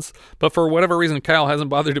sins. But for whatever reason, Kyle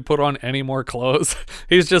hasn't bothered to put on any more clothes.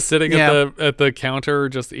 He's just sitting at the counter,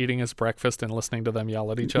 just eating his breakfast and listening to them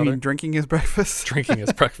yell at each other. Drinking his breakfast? Drinking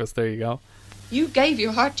his breakfast. There you go. You gave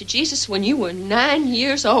your heart to Jesus when you were 9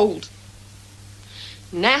 years old.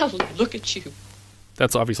 Now look at you.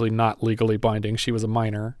 That's obviously not legally binding. She was a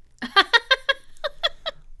minor.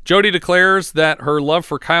 Jody declares that her love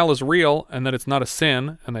for Kyle is real and that it's not a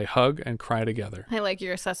sin, and they hug and cry together. I like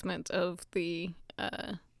your assessment of the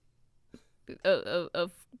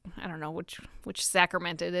of I don't know which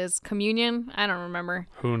sacrament it is. Communion? I don't remember.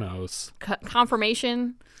 Who knows?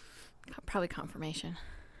 Confirmation? Probably confirmation.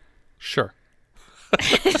 Sure.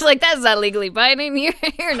 It's like, that's not legally binding.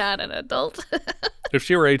 You're not an adult. If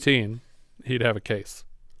she were 18, he'd have a case.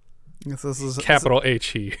 Yes, this is capital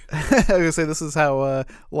H-E. I was going to say, this is how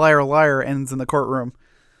Liar Liar ends in the courtroom.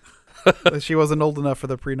 She wasn't old enough for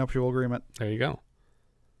the prenuptial agreement. There you go.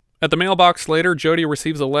 At the mailbox later, Jody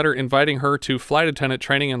receives a letter inviting her to flight attendant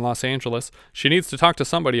training in Los Angeles. She needs to talk to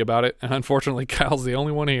somebody about it, and unfortunately, Kyle's the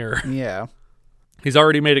only one here. Yeah. He's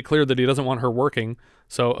already made it clear that he doesn't want her working,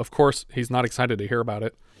 so of course he's not excited to hear about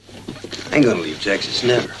it. I ain't gonna leave Texas,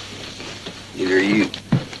 never. Neither are you.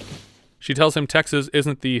 She tells him Texas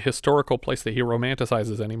isn't the historical place that he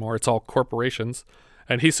romanticizes anymore. It's all corporations.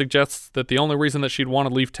 And he suggests that the only reason that she'd want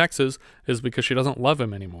to leave Texas is because she doesn't love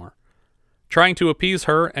him anymore. Trying to appease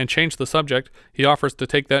her and change the subject, he offers to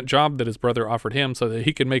take that job that his brother offered him so that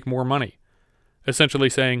he can make more money. Essentially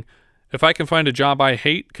saying, if I can find a job I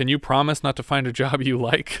hate, can you promise not to find a job you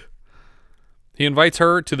like? He invites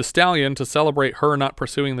her to the Stallion to celebrate her not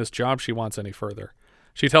pursuing this job she wants any further.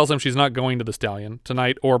 She tells him she's not going to the Stallion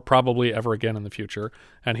tonight or probably ever again in the future,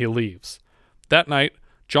 and he leaves. That night,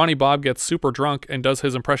 Johnny Bob gets super drunk and does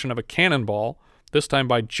his impression of a cannonball, this time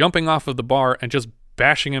by jumping off of the bar and just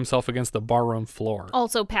bashing himself against the barroom floor.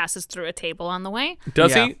 Also passes through a table on the way.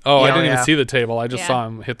 Does he? Oh, Yeah, I didn't even see the table. I just Yeah. saw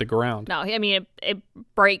him hit the ground. No, I mean, it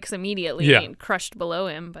breaks immediately Yeah. and crushed below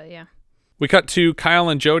him, but yeah. We cut to Kyle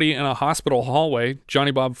and Jody in a hospital hallway. Johnny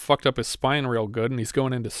Bob fucked up his spine real good, and he's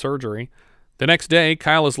going into surgery. The next day,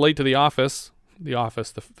 Kyle is late to the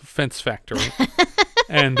fence factory.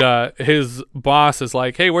 And his boss is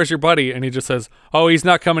like, hey, where's your buddy? And he just says, oh, he's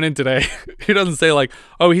not coming in today. He doesn't say like,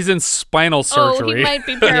 oh, he's in spinal surgery. Oh, he might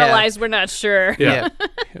be paralyzed. We're not sure. Yeah.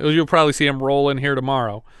 You'll probably see him roll in here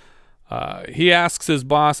tomorrow. He asks his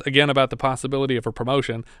boss again about the possibility of a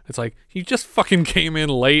promotion. It's like, he just fucking came in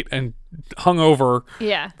late and hung over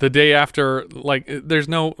Yeah. the day after. Like, there's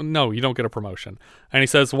no, you don't get a promotion. And he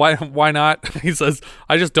says, why not? He says,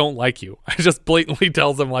 I just don't like you. I just blatantly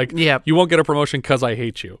tells him, like, you won't get a promotion because I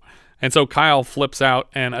hate you. And so Kyle flips out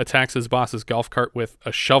and attacks his boss's golf cart with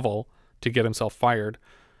a shovel to get himself fired.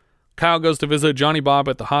 Kyle goes to visit Johnny Bob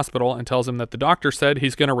at the hospital and tells him that the doctor said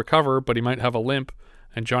he's going to recover, but he might have a limp.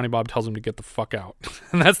 And Johnny Bob tells him to get the fuck out.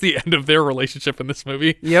 And that's the end of their relationship in this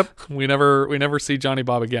movie. Yep. We never see Johnny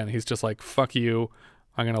Bob again. He's just like, fuck you.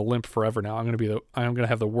 I'm going to limp forever now. I'm going to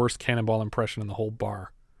have the worst Cannonball impression in the whole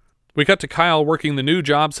bar. We cut to Kyle working the new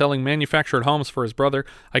job selling manufactured homes for his brother.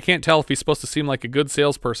 I can't tell if he's supposed to seem like a good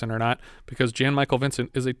salesperson or not because Jan Michael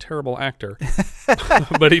Vincent is a terrible actor.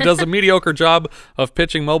 But he does a mediocre job of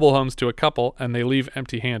pitching mobile homes to a couple and they leave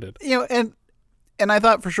empty-handed. And I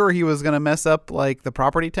thought for sure he was going to mess up like the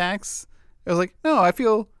property tax. I was like, no, I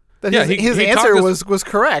feel that his answer was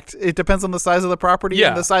correct. It depends on the size of the property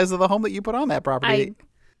and the size of the home that you put on that property. I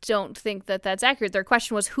don't think that that's accurate. Their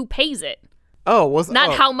question was who pays it.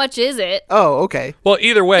 Not how much is it. Oh, okay. Well,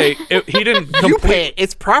 either way, he didn't You pay it.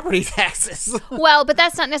 It's property taxes. Well, but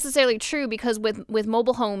that's not necessarily true because with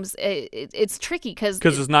mobile homes, it's tricky because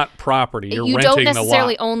it's not property. You're you renting don't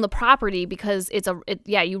necessarily the lot. own the property because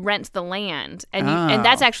you rent the land, and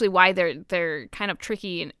that's actually why they're kind of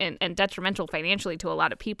tricky and detrimental financially to a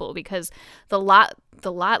lot of people because the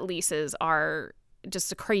lot leases are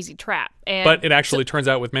just a crazy trap. But it actually turns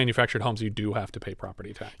out with manufactured homes, you do have to pay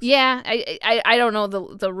property tax. Yeah, I don't know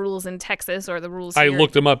the rules in Texas or the rules I here.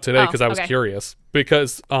 looked them up today because I was curious.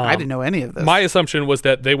 Because I didn't know any of this. My assumption was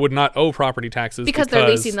that they would not owe property taxes because they're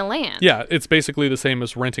leasing the land. Yeah, it's basically the same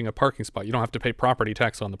as renting a parking spot. You don't have to pay property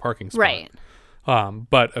tax on the parking spot. Right.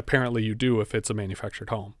 But apparently you do if it's a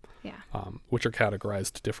manufactured home. Yeah. Which are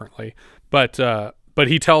categorized differently. But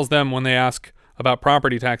he tells them when they ask about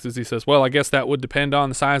property taxes, he says, well, I guess that would depend on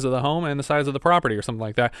the size of the home and the size of the property or something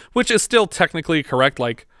like that, which is still technically correct.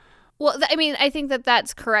 Like, well, I mean, I think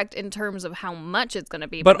that's correct in terms of how much it's going to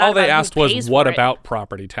be. But all not they about asked who was, pays what for it. about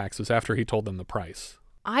property taxes after he told them the price?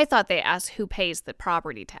 I thought they asked who pays the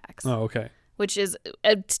property tax. Oh, okay. Which is,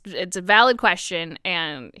 it's a valid question,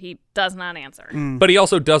 and he does not answer. But he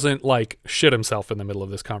also doesn't, like, shit himself in the middle of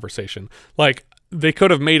this conversation. Like, they could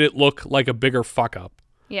have made it look like a bigger fuck-up.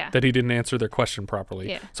 Yeah. That he didn't answer their question properly.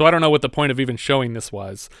 Yeah. So I don't know what the point of even showing this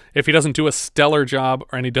was. If he doesn't do a stellar job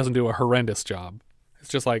and he doesn't do a horrendous job. It's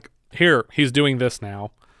just like, here, he's doing this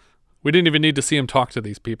now. We didn't even need to see him talk to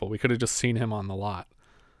these people. We could have just seen him on the lot.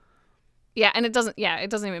 Yeah, and it doesn't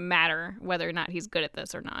even matter whether or not he's good at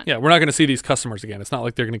this or not. Yeah, we're not going to see these customers again. It's not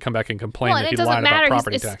like they're going to come back and complain that he lied about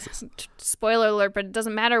property taxes. Spoiler alert, but it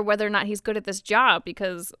doesn't matter whether or not he's good at this job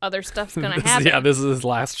because other stuff's going to happen. Yeah, this is his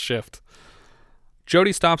last shift.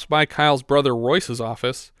 Jody stops by Kyle's brother Royce's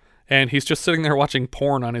office, and he's just sitting there watching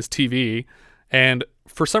porn on his TV. And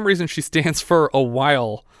for some reason, she stands for a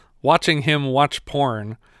while watching him watch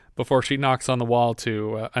porn before she knocks on the wall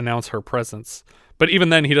to announce her presence. But even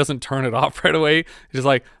then, he doesn't turn it off right away. He's just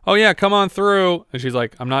like, oh, yeah, come on through. And she's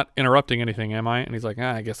like, I'm not interrupting anything, am I? And he's like,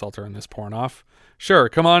 I guess I'll turn this porn off. Sure,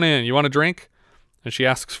 come on in. You want a drink? And she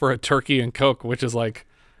asks for a turkey and Coke, which is like,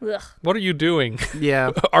 ugh. What are you doing?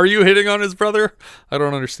 Yeah. Are you hitting on his brother? I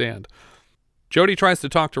don't understand. Jody tries to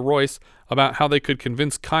talk to Royce about how they could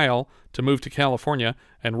convince Kyle to move to California,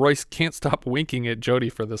 and Royce can't stop winking at Jody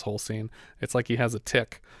for this whole scene. It's like he has a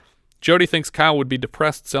tic. Jody thinks Kyle would be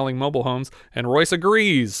depressed selling mobile homes, and Royce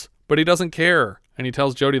agrees, but he doesn't care, and he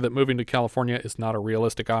tells Jody that moving to California is not a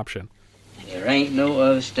realistic option. There ain't no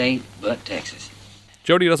other state but Texas.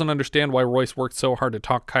 Jody doesn't understand why Royce worked so hard to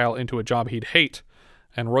talk Kyle into a job he'd hate,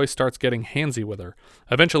 and Royce starts getting handsy with her.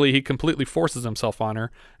 Eventually, he completely forces himself on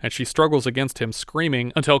her, and she struggles against him,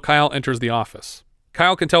 screaming until Kyle enters the office.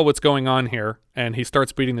 Kyle can tell what's going on here, and he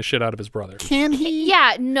starts beating the shit out of his brother. Can he?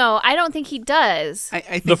 Yeah, no, I don't think he does. I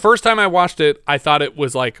think the first time I watched it, I thought it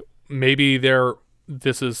was like, maybe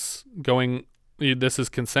this is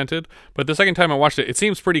consented. But the second time I watched it, it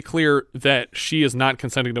seems pretty clear that she is not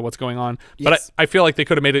consenting to what's going on. Yes. But I feel like they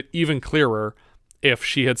could have made it even clearer if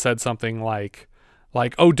she had said something like,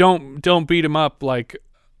 oh, don't beat him up, like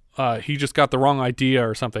he just got the wrong idea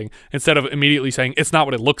or something, instead of immediately saying it's not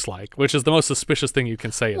what it looks like, which is the most suspicious thing you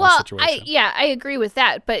can say in this situation. I agree with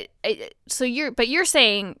that, but you're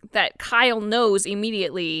saying that Kyle knows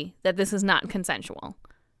immediately that this is not consensual.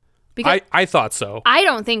 Because I thought so. I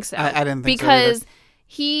don't think so. I didn't think because so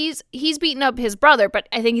he's beating up his brother, but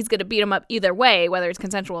I think he's going to beat him up either way, whether it's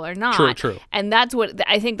consensual or not. True. And that's what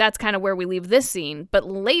I think. That's kind of where we leave this scene. But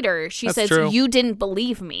later she says, "You didn't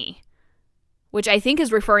believe me," which I think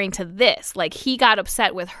is referring to this. Like, he got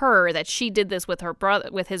upset with her that she did this with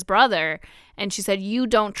his brother, and she said, "You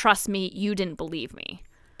don't trust me. You didn't believe me."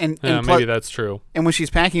 And maybe that's true. And when she's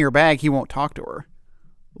packing her bag, he won't talk to her.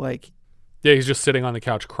 Like, yeah, he's just sitting on the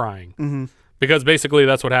couch crying. Mm-hmm. Because basically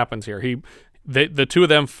that's what happens here. The two of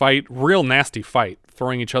them fight, real nasty fight,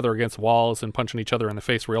 throwing each other against walls and punching each other in the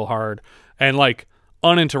face real hard. And like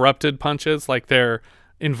uninterrupted punches, like they're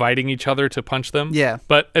inviting each other to punch them. Yeah.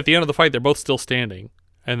 But at the end of the fight, they're both still standing.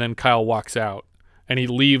 And then Kyle walks out and he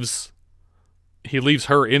leaves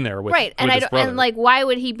her in there with, right. with his brother. And like, why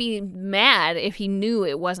would he be mad if he knew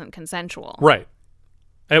it wasn't consensual? Right.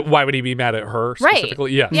 Why would he be mad at her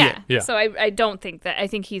specifically? Right. Yeah. So I don't think that. I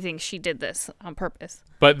think he thinks she did this on purpose.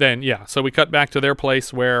 But then, so we cut back to their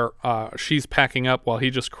place where she's packing up while he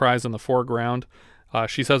just cries in the foreground.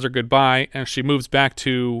 She says her goodbye, and she moves back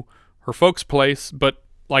to her folks' place, but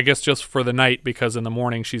I guess just for the night, because in the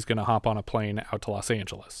morning she's going to hop on a plane out to Los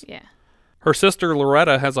Angeles. Yeah. Her sister,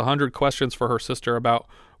 Loretta, has 100 questions for her sister about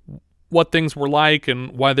what things were like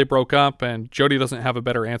and why they broke up, and Jody doesn't have a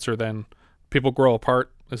better answer than people grow apart.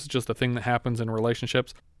 This is just a thing that happens in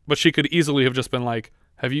relationships. But she could easily have just been like,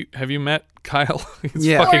 have you met Kyle? He's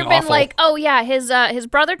fucking or been awful. Like, oh yeah, his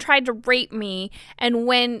brother tried to rape me, and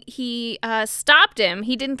when he stopped him,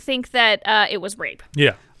 he didn't think that it was rape.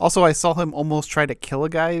 Yeah. Also, I saw him almost try to kill a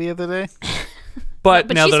guy the other day. But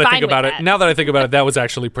but now she's that I fine think with about that. it, that was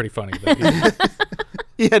actually pretty funny.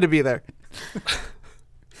 He had to be there.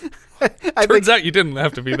 Turns out you didn't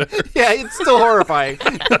have to be there. Yeah, it's still horrifying.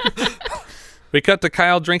 We cut to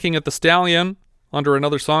Kyle drinking at the Stallion under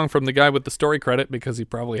another song from the guy with the story credit, because he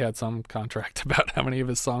probably had some contract about how many of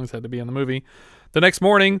his songs had to be in the movie. The next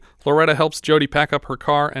morning, Loretta helps Jody pack up her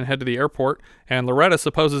car and head to the airport, and Loretta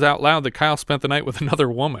supposes out loud that Kyle spent the night with another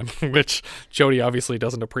woman, which Jody obviously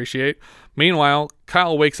doesn't appreciate. Meanwhile,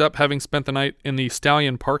 Kyle wakes up having spent the night in the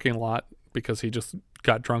Stallion parking lot because he just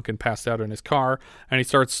got drunk and passed out in his car, and he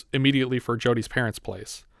starts immediately for Jody's parents'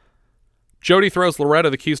 place. Jody throws Loretta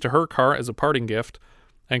the keys to her car as a parting gift,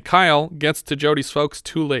 and Kyle gets to Jody's folks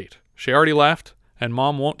too late. She already left, and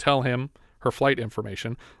Mom won't tell him her flight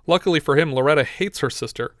information. Luckily for him, Loretta hates her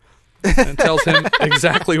sister and tells him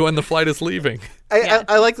exactly when the flight is leaving.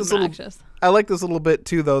 I like this little bit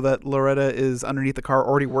too, though, that Loretta is underneath the car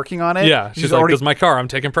already working on it. Yeah, she's like, "This is my car. I'm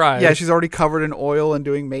taking pride." Yeah, she's already covered in oil and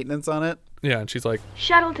doing maintenance on it. Yeah, and she's like,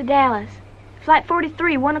 "Shuttle to Dallas, flight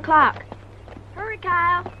 43, 1 o'clock. Hurry,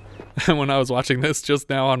 Kyle." And when I was watching this just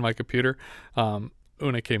now on my computer,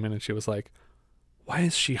 Una came in and she was like, "Why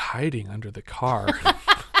is she hiding under the car?"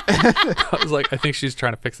 I was like, "I think she's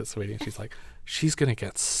trying to fix it, sweetie." And she's like, "She's going to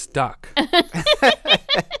get stuck."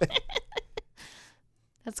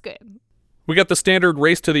 That's good. We got the standard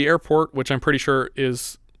race to the airport, which I'm pretty sure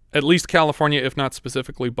is at least California, if not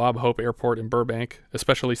specifically Bob Hope Airport in Burbank,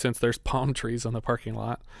 especially since there's palm trees on the parking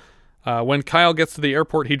lot. When Kyle gets to the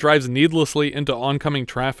airport, he drives needlessly into oncoming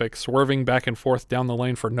traffic, swerving back and forth down the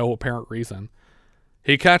lane for no apparent reason.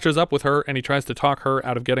 He catches up with her, and he tries to talk her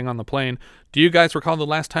out of getting on the plane. Do you guys recall the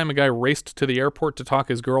last time a guy raced to the airport to talk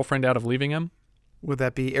his girlfriend out of leaving him? Would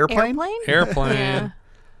that be airplane? Airplane. Yeah.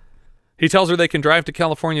 He tells her they can drive to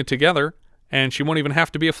California together, and she won't even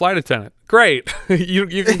have to be a flight attendant. Great. You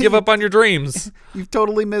can give up on your dreams. You've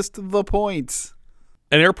totally missed the point.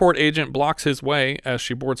 An airport agent blocks his way as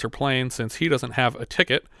she boards her plane since he doesn't have a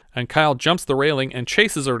ticket, and Kyle jumps the railing and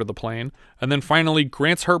chases her to the plane, and then finally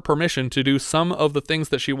grants her permission to do some of the things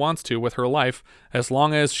that she wants to with her life as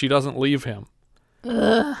long as she doesn't leave him.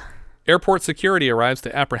 Ugh. Airport security arrives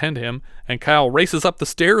to apprehend him, and Kyle races up the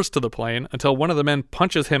stairs to the plane until one of the men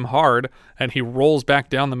punches him hard, and he rolls back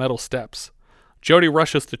down the metal steps. Jody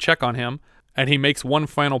rushes to check on him, and he makes one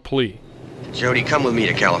final plea. Jody, come with me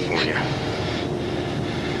to California.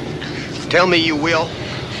 Tell me you will.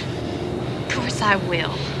 Of course I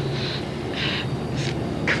will.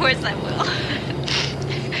 Of course I will.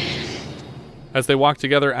 As they walk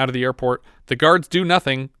together out of the airport, the guards do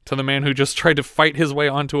nothing to the man who just tried to fight his way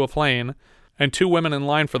onto a plane, and two women in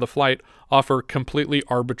line for the flight offer completely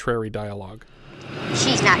arbitrary dialogue.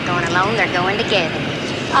 She's not going alone, they're going together.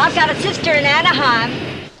 I've got a sister in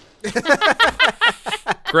Anaheim.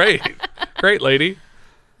 Great, lady.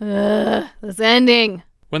 This ending.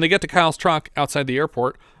 When they get to Kyle's truck outside the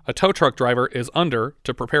airport, a tow truck driver is under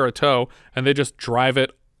to prepare a tow, and they just drive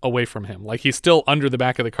it away from him. Like, he's still under the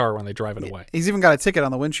back of the car when they drive it away. He's even got a ticket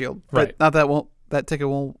on the windshield. But Right. not that ticket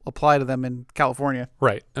won't apply to them in California.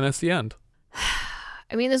 Right. And that's the end.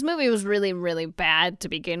 I mean, this movie was really, really bad to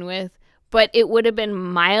begin with, but it would have been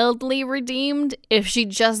mildly redeemed if she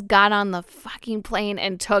just got on the fucking plane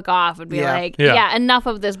and took off and be like, yeah, enough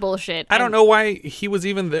of this bullshit. I don't know why he was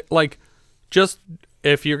even there. Like, just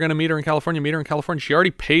if you're going to meet her in California, meet her in California. She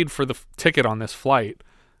already paid for the ticket on this flight,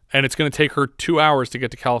 and it's going to take her 2 hours to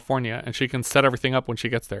get to California, and she can set everything up when she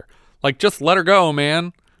gets there. Like, just let her go,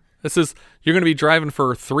 man. You're going to be driving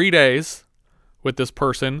for 3 days with this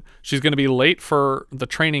person. She's going to be late for the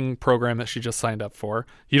training program that she just signed up for.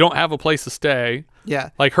 You don't have a place to stay. Yeah.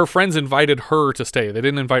 Like, her friends invited her to stay. They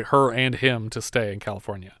didn't invite her and him to stay in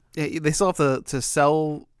California. Yeah, they still have to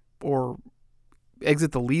sell or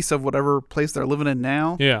exit the lease of whatever place they're living in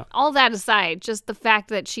now. Yeah. All that aside, just the fact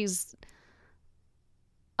that she's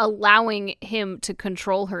allowing him to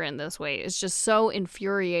control her in this way is just so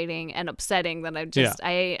infuriating and upsetting that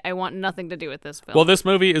I want nothing to do with this film. Well, this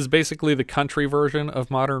movie is basically the country version of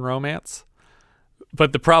Modern Romance.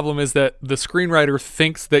 But the problem is that the screenwriter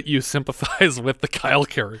thinks that you sympathize with the Kyle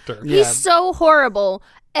character. He's so horrible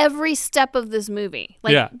every step of this movie.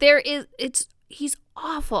 Like, he's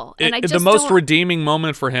awful. And The most redeeming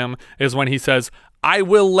moment for him is when he says, I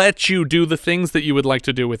will let you do the things that you would like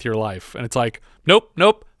to do with your life. And it's like, nope,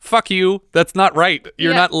 fuck you. That's not right.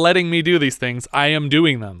 You're not letting me do these things. I am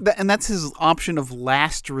doing them. And that's his option of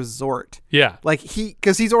last resort. Yeah. Like,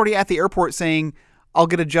 because he's already at the airport saying, I'll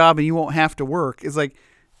get a job and you won't have to work. It's like,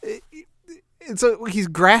 so he's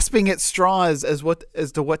grasping at straws as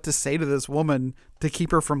to what to say to this woman to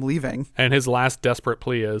keep her from leaving. And his last desperate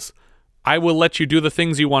plea is, I will let you do the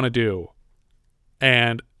things you want to do.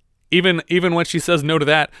 And even when she says no to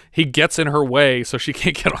that, he gets in her way so she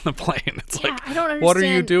can't get on the plane. It's like, I don't understand what are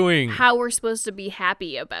you doing? How we're supposed to be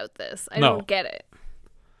happy about this. I don't get it.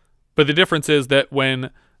 But the difference is that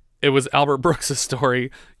when it was Albert Brooks'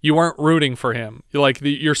 story, you weren't rooting for him.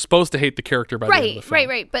 You're supposed to hate the character by the end of the film.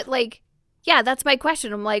 Right. But that's my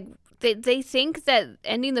question. I'm like, they think that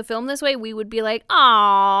ending the film this way, we would be like,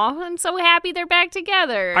 aw, I'm so happy they're back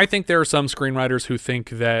together. I think there are some screenwriters who think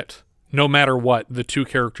that no matter what, the two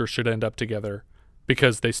characters should end up together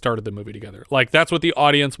because they started the movie together. Like, that's what the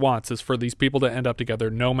audience wants, is for these people to end up together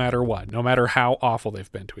no matter what, no matter how awful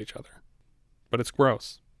they've been to each other. But it's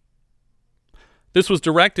gross. This was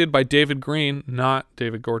directed by David Green, not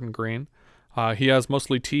David Gordon Green. He has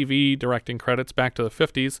mostly TV directing credits back to the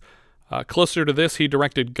 50s. Closer to this, he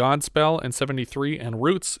directed Godspell in 73 and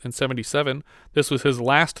Roots in 77. This was his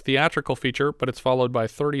last theatrical feature, but it's followed by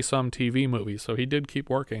 30-some TV movies, so he did keep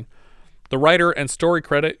working. The writer and story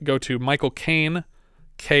credit go to Michael Caine,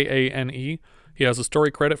 Kane. He has a story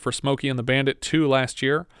credit for Smokey and the Bandit 2 last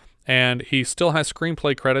year, and he still has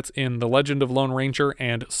screenplay credits in The Legend of Lone Ranger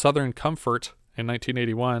and Southern Comfort in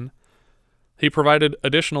 1981. He provided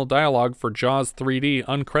additional dialogue for Jaws 3D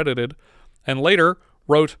uncredited, and later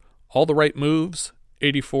wrote All the Right Moves,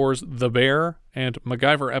 84's The Bear, and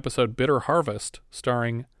MacGyver episode Bitter Harvest,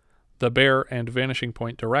 starring The Bear and Vanishing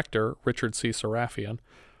Point director Richard C. Sarafian.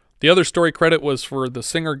 The other story credit was for the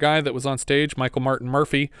singer guy that was on stage, Michael Martin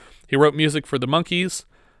Murphey. He wrote music for the Monkees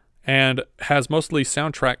and has mostly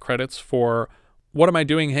soundtrack credits for What Am I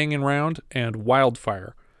Doing Hanging Round and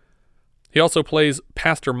Wildfire. He also plays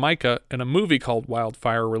Pastor Micah in a movie called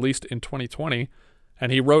Wildfire, released in 2020,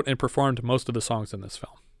 and he wrote and performed most of the songs in this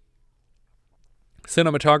film.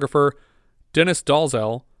 Cinematographer Dennis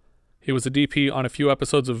Dalzell. He was a DP on a few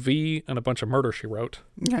episodes of V and a bunch of Murder, She Wrote.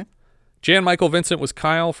 Okay. Jan Michael Vincent was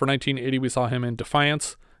Kyle. For 1980, we saw him in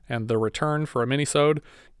Defiance and The Return for a minisode.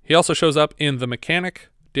 He also shows up in The Mechanic,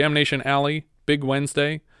 Damnation Alley, Big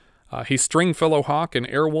Wednesday. He's Stringfellow Hawk in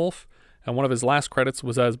Airwolf, and one of his last credits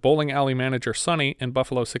was as bowling alley manager Sonny in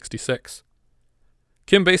Buffalo 66.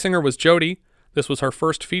 Kim Basinger was Jody. This was her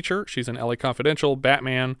first feature. She's in LA Confidential,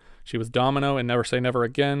 Batman. She was Domino in Never Say Never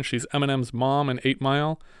Again. She's Eminem's mom in 8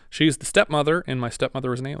 Mile. She's the stepmother in My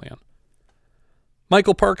Stepmother is an Alien.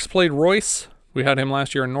 Michael Parks played Royce. We had him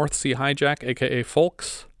last year in North Sea Hijack, a.k.a.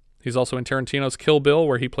 Folks. He's also in Tarantino's Kill Bill,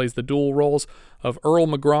 where he plays the dual roles of Earl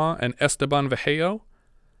McGraw and Esteban Vallejo.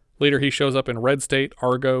 Later, he shows up in Red State,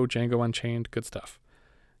 Argo, Django Unchained. Good stuff.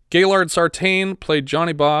 Gaylord Sartain played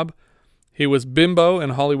Johnny Bob. He was Bimbo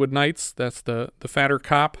in Hollywood Nights. That's the fatter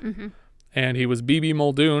cop. Mm-hmm. And he was B.B.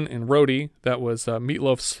 Muldoon in Roadie. That was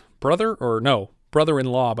Meatloaf's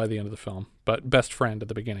brother-in-law by the end of the film, but best friend at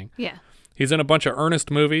the beginning. Yeah. He's in a bunch of Ernest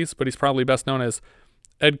movies, but he's probably best known as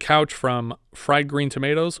Ed Couch from Fried Green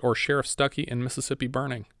Tomatoes or Sheriff Stuckey in Mississippi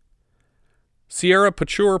Burning. Sierra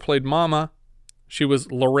Pachur played Mama. She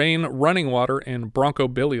was Lorraine Runningwater in Bronco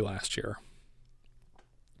Billy last year.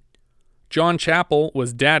 John Chappell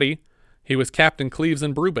was Daddy. He was Captain Cleves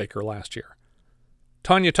in Brubaker last year.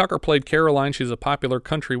 Tanya Tucker played Caroline. She's a popular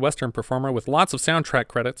country western performer with lots of soundtrack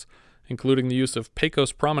credits, including the use of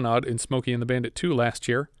Pecos Promenade in Smokey and the Bandit 2 last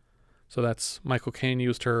year. So that's Michael Caine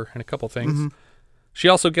used her in a couple things. Mm-hmm. She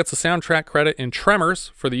also gets a soundtrack credit in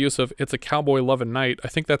Tremors for the use of It's a Cowboy Lovin' Night. I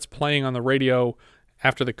think that's playing on the radio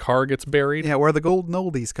after the car gets buried. Yeah, where the golden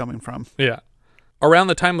oldies coming from. Yeah. Around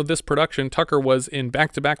the time of this production, Tucker was in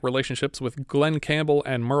back-to-back relationships with Glenn Campbell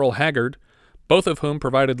and Merle Haggard, both of whom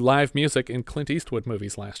provided live music in Clint Eastwood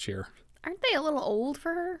movies last year. Aren't they a little old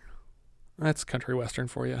for her? That's country western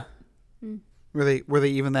for you. Were they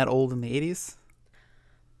even that old in the 80s?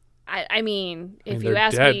 I mean, if you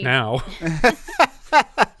ask me... me... They're dead now.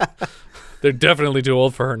 They're definitely too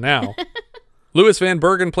old for her now. Louis Van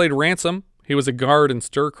Bergen played Ransom. He was a guard in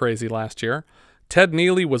Stir Crazy last year. Ted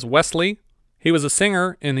Neely was Wesley. He was a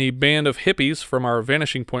singer in the Band of Hippies from our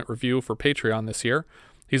Vanishing Point review for Patreon this year.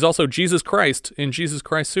 He's also Jesus Christ in Jesus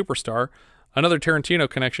Christ Superstar. Another Tarantino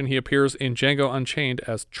connection, he appears in Django Unchained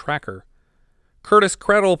as Tracker. Curtis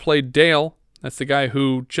Krettel played Dale. That's the guy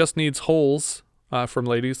who just needs holes from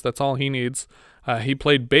Ladies. That's all he needs. He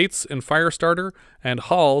played Bates in Firestarter and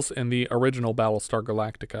Halls in the original Battlestar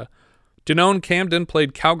Galactica. Danone Camden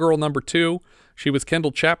played Cowgirl No. 2. She was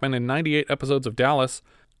Kendall Chapman in 98 episodes of Dallas.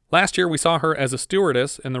 Last year, we saw her as a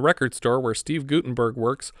stewardess in the record store where Steve Guttenberg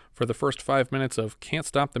works for the first 5 minutes of Can't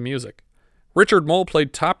Stop the Music. Richard Mole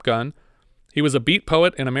played Top Gun. He was a beat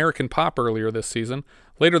poet in American Pop earlier this season.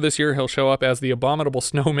 Later this year, he'll show up as the Abominable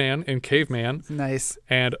Snowman in Caveman. Nice.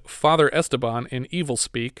 And Father Esteban in Evil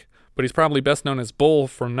Speak. But he's probably best known as Bull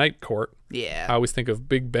from Night Court. Yeah. I always think of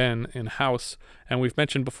Big Ben in House. And we've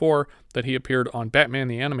mentioned before that he appeared on Batman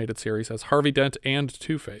the Animated Series as Harvey Dent and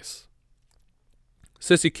Two-Face.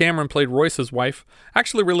 Sissy Cameron played Royce's wife. I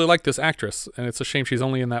actually really like this actress, and it's a shame she's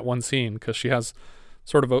only in that one scene because she has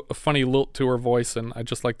sort of a funny lilt to her voice, and I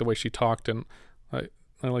just like the way she talked, and I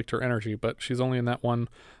liked her energy, but she's only in that one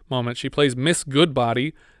moment. She plays Miss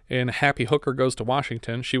Goodbody in Happy Hooker Goes to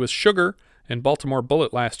Washington. She was Sugar in Baltimore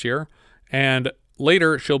Bullet last year, and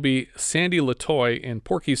later she'll be Sandy Latoy in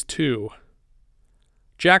Porky's 2.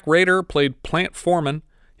 Jack Rader played Plant Foreman.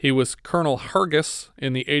 He was Colonel Hargis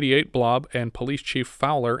in the 88 Blob and Police Chief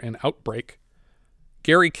Fowler in Outbreak.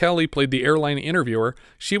 Gary Kelly played the airline interviewer.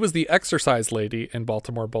 She was the exercise lady in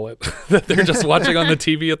Baltimore Bullet that they're just watching on the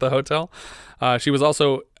TV at the hotel. She was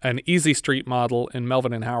also an Easy Street model in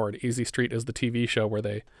Melvin and Howard. Easy Street is the TV show where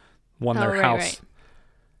they won their house. Right.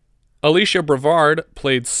 Alicia Brevard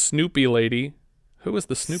played Snoopy Lady. Who was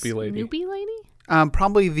the Snoopy Lady? Snoopy Lady?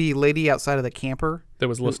 Probably the lady outside of the camper. That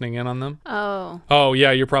was listening in on them? Oh. Oh, yeah,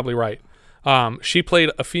 you're probably right. She played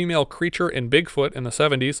a female creature in Bigfoot in the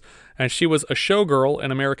 70s, and she was a showgirl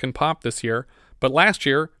in American Pop this year. But last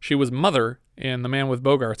year, she was Mother in The Man with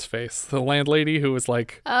Bogart's Face, the landlady who was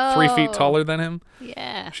like 3 feet taller than him.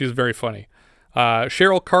 Yeah. She's very funny.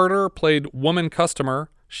 Cheryl Carter played Woman Customer.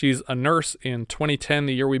 She's a nurse in 2010,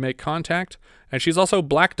 the year we make contact. And she's also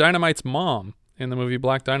Black Dynamite's mom in the movie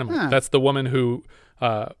Black Dynamite. Huh. That's the woman who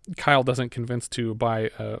Kyle doesn't convince to buy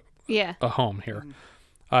a home here.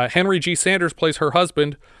 Henry G. Sanders plays her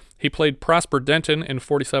husband. He played Prosper Denton in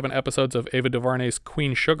 47 episodes of Ava DuVernay's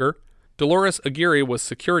Queen Sugar. Dolores Aguirre was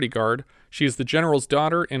security guard. She's the general's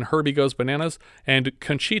daughter in Herbie Goes Bananas, and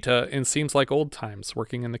Conchita in Seems Like Old Times,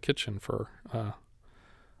 working in the kitchen for...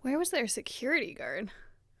 Where was their security guard?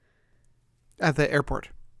 At the airport.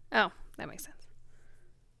 Oh, that makes sense.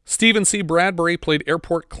 Stephen C. Bradbury played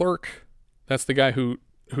airport clerk. That's the guy who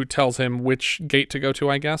tells him which gate to go to,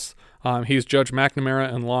 I guess. He's Judge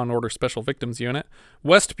McNamara in Law & Order Special Victims Unit.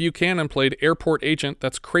 West Buchanan played airport agent.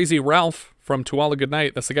 That's Crazy Ralph from To All a Good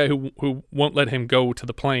Night. That's the guy who won't let him go to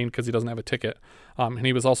the plane because he doesn't have a ticket. And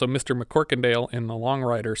he was also Mr. McCorkindale in The Long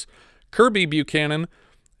Riders. Kirby Buchanan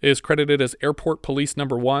is credited as Airport Police No.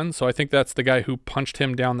 1, so I think that's the guy who punched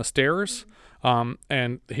him down the stairs.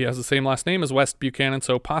 And he has the same last name as West Buchanan,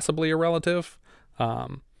 so possibly a relative.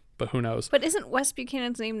 But who knows? But isn't West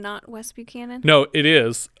Buchanan's name not West Buchanan? No, it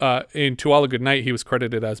is. In To All a Good Night, he was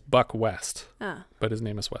credited as Buck West. Ah. But his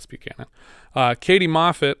name is West Buchanan. Katie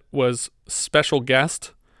Moffitt was special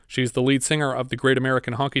guest. She's the lead singer of the Great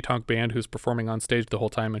American Honky Tonk Band who's performing on stage the whole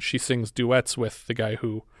time, and she sings duets with the guy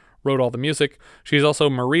who wrote all the music. She's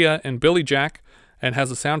also Maria in Billy Jack and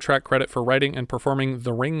has a soundtrack credit for writing and performing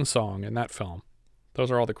the Ring song in that film.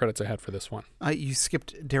 Those are all the credits I had for this one. You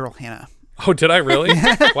skipped Daryl Hannah. Oh, did I really?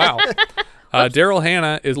 Wow. Daryl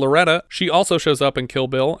Hannah is Loretta. She also shows up in Kill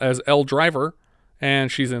Bill as Elle Driver,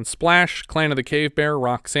 and she's in Splash, Clan of the Cave Bear,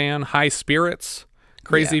 Roxanne, High Spirits,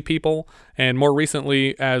 Crazy People, and more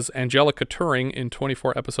recently as Angelica Turing in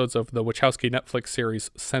 24 episodes of the Wachowski Netflix series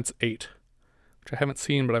Sense8, which I haven't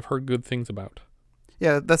seen, but I've heard good things about.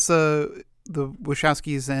 Yeah, that's the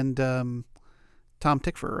Wachowskis and Tom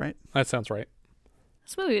Tykwer, right? That sounds right.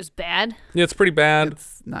 This movie is bad. Yeah, it's pretty bad.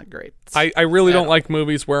 It's not great. I really don't like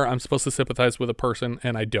movies where I'm supposed to sympathize with a person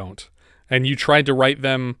and I don't. And you tried to write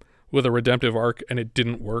them with a redemptive arc and it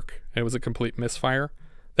didn't work. It was a complete misfire.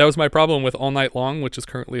 That was my problem with All Night Long, which is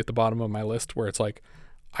currently at the bottom of my list, where it's like,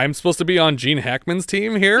 I'm supposed to be on Gene Hackman's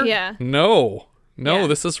team here? Yeah. No,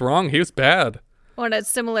 this is wrong. He was bad. Well, it's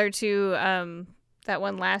similar to that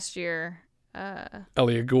one last year.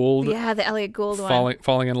 Elliot Gould. Yeah, the Elliot Gould one.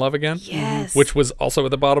 Falling in Love Again? Yes. Which was also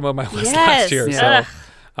at the bottom of my list last year. Yeah.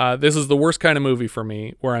 So this is the worst kind of movie for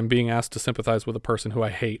me, where I'm being asked to sympathize with a person who I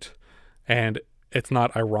hate. And it's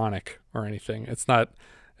not ironic or anything. It's not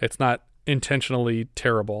intentionally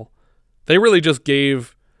terrible. They really just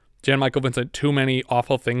gave Jan Michael Vincent too many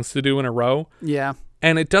awful things to do in a row. Yeah.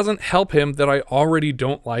 And it doesn't help him that I already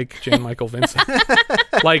don't like Jan Michael Vincent.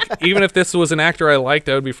 Like, even if this was an actor I liked,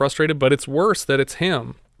 I would be frustrated, but it's worse that it's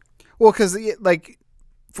him. Well, because, like,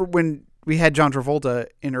 for when we had John Travolta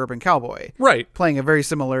in Urban Cowboy. Right. Playing a very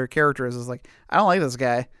similar character, is like, I don't like this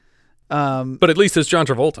guy. But at least it's John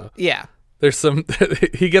Travolta. Yeah. There's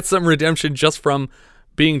he gets some redemption just from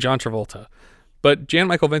being John Travolta. But Jan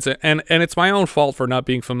Michael Vincent, and it's my own fault for not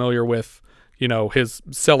being familiar with, his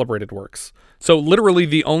celebrated works. So literally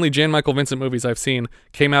the only Jan Michael Vincent movies I've seen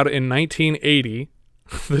came out in 1980,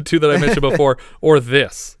 the two that I mentioned before, or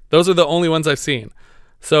this. Those are the only ones I've seen.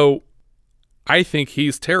 So I think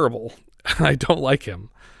he's terrible. I don't like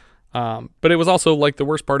him. But it was also like the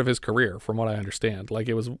worst part of his career, from what I understand. Like,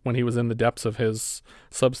 it was when he was in the depths of his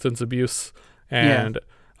substance abuse, and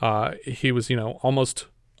he was, almost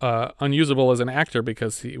unusable as an actor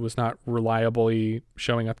because he was not reliably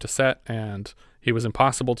showing up to set, and he was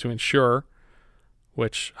impossible to insure,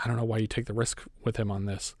 which I don't know why you take the risk with him on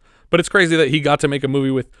this. But it's crazy that he got to make a movie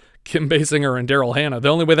with Kim Basinger and Daryl Hannah. The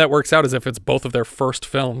only way that works out is if it's both of their first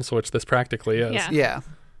films, which this practically is. Yeah.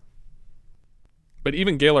 But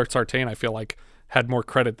even Gaylord Sartain, I feel like, had more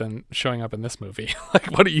credit than showing up in this movie. Like,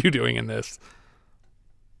 what are you doing in this?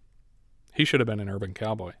 He should have been an Urban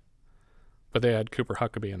Cowboy. But they had Cooper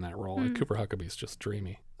Huckabee in that role. And Cooper Huckabee's just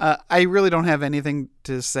dreamy. I really don't have anything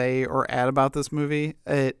to say or add about this movie.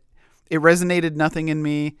 It resonated nothing in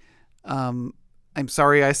me. I'm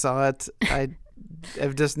sorry I saw it. I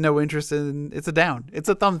have just no interest in. It's a down. It's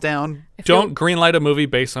a thumbs down. Don't greenlight a movie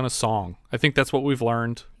based on a song. I think that's what we've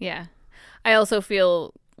learned. Yeah. I also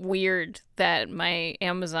feel weird that my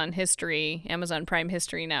Amazon Prime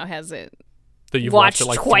history now has it that you've watched it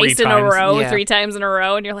like twice 3 in times. a row, Yeah. 3 times in a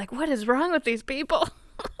row, and you're like, what is wrong with these people?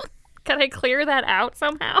 Can I clear that out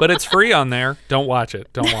somehow? But it's free on there. Don't watch it.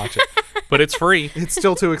 But it's free. It's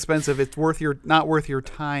still too expensive. It's not worth your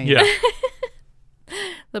time. Yeah.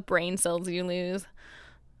 The brain cells you lose.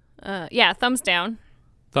 Yeah, thumbs down.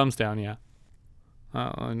 Thumbs down, yeah.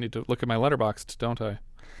 I need to look at my Letterboxd, don't I?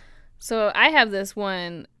 So I have this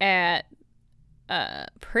one at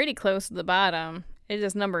pretty close to the bottom. It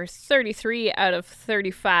is number 33 out of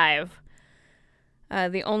 35.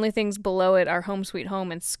 The only things below it are Home Sweet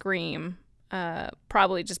Home and Scream.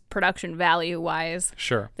 Probably just production value wise.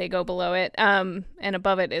 Sure. They go below it. And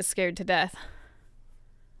above it is Scared to Death.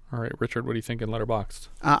 All right, Richard, what do you think in Letterboxd?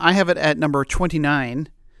 I have it at number 29.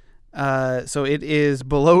 So it is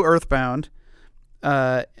below Earthbound,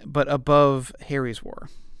 but above Harry's War.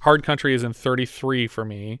 Hard Country is in 33 for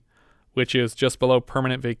me, which is just below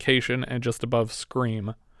Permanent Vacation and just above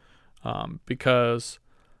Scream, because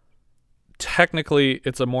technically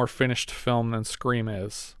it's a more finished film than Scream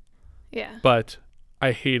is. Yeah. But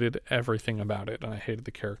I hated everything about it, and I hated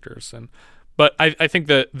the characters. But I think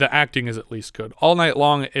that the acting is at least good. All Night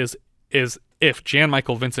Long is if Jan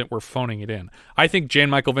Michael Vincent were phoning it in. I think Jan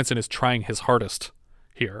Michael Vincent is trying his hardest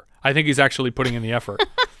here. I think he's actually putting in the effort.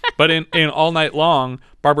 But in All Night Long,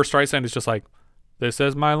 Barbara Streisand is just like, this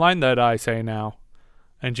is my line that I say now.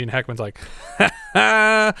 And Gene Hackman's like,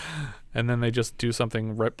 ha. And then they just do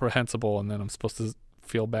something reprehensible, and then I'm supposed to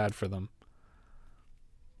feel bad for them.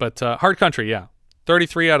 But Hard Country, yeah.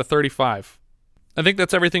 33 out of 35. I think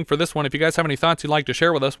that's everything for this one. If you guys have any thoughts you'd like to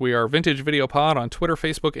share with us, we are Vintage Video Pod on Twitter,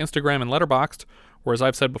 Facebook, Instagram, and Letterboxd. Or as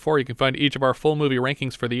I've said before, you can find each of our full movie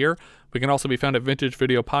rankings for the year. We can also be found at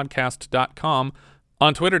vintagevideopodcast.com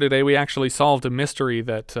On Twitter today, we actually solved a mystery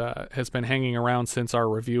that has been hanging around since our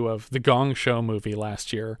review of the Gong Show movie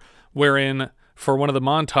last year, wherein, for one of the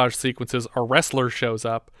montage sequences, a wrestler shows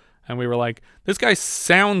up, and we were like, this guy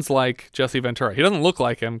sounds like Jesse Ventura. He doesn't look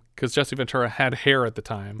like him, because Jesse Ventura had hair at the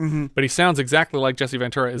time, but he sounds exactly like Jesse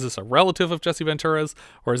Ventura. Is this a relative of Jesse Ventura's,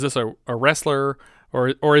 or is this a wrestler,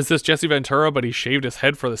 or is this Jesse Ventura, but he shaved his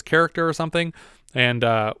head for this character or something? And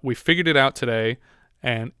we figured it out today,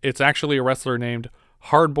 and it's actually a wrestler named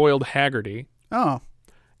Hard-Boiled Haggerty. Oh.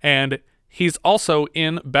 And he's also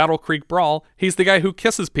in Battle Creek Brawl. He's the guy who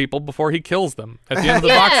kisses people before he kills them at the end of the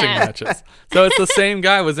boxing matches. So it's the same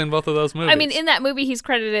guy was in both of those movies. I mean, in that movie, he's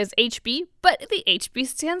credited as HB, but the HB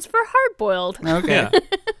stands for hard-boiled. Okay. Yeah.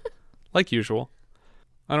 Like usual.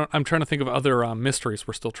 I'm trying to think of other mysteries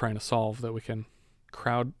we're still trying to solve that we can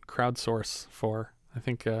crowdsource for. I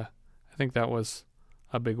think that was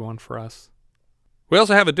a big one for us. We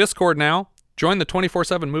also have a Discord now. Join the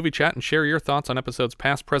 24/7 movie chat and share your thoughts on episodes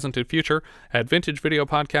past, present, and future at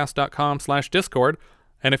vintagevideopodcast.com/Discord.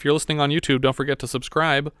 And if you're listening on YouTube, don't forget to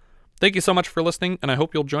subscribe. Thank you so much for listening, and I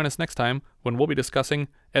hope you'll join us next time when we'll be discussing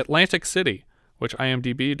Atlantic City, which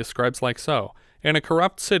IMDb describes like so. In a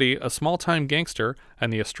corrupt city, a small-time gangster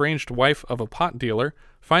and the estranged wife of a pot dealer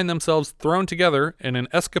find themselves thrown together in an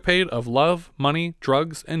escapade of love, money,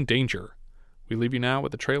 drugs, and danger. We leave you now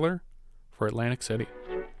with the trailer for Atlantic City.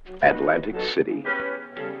 Atlantic City.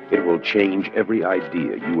 It will change every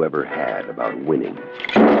idea you ever had about winning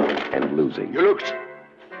and losing. You looked.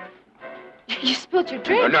 You spilled your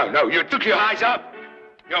drink. No, you took your eyes up.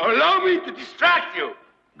 You allow me to distract you.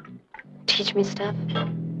 Teach me stuff.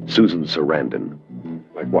 Susan Sarandon.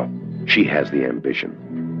 Like what? She has the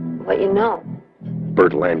ambition. What you know.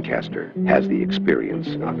 Burt Lancaster has the experience.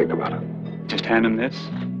 Now think about it. Just hand him this.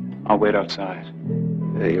 I'll wait outside.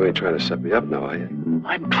 Hey, you ain't trying to set me up now, are you?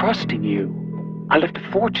 I'm trusting you. I left a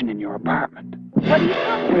fortune in your apartment. What are you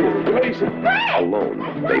talking about?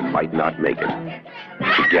 Alone, they might not make it.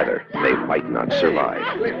 Together, they might not survive.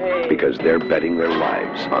 Because they're betting their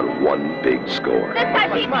lives on one big score. This guy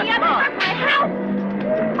beat me up and my house!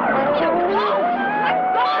 Let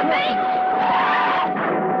go of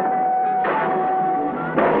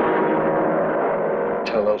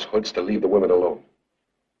me! Tell those hoods to leave the women alone.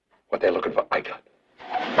 What they're looking for, I got.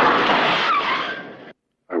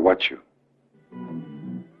 I watch you.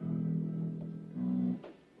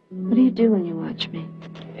 What do you do when you watch me?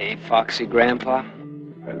 Hey, Foxy Grandpa.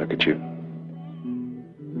 I look at you.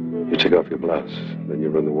 You take off your blouse, then you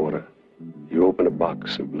run the water. You open a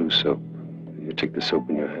box of blue soap. You take the soap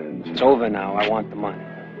in your hands. It's over now. I want the money.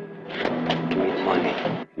 Give me the money.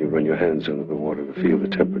 You run your hands under the water to feel the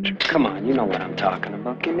temperature. Come on, you know what I'm talking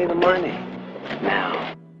about. Give me the money.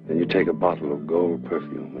 Now. Then you take a bottle of gold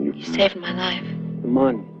perfume and You saved my life. The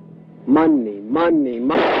money. Money.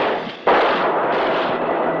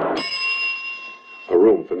 A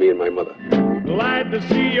room for me and my mother. Glad to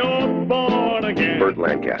see you're born again. Burt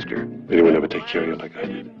Lancaster. Anyone ever take care of you like I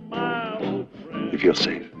did? You feel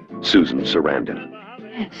safe. Susan Sarandon.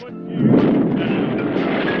 Yes.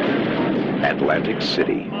 Atlantic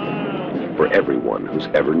City. For everyone who's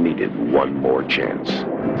ever needed one more chance.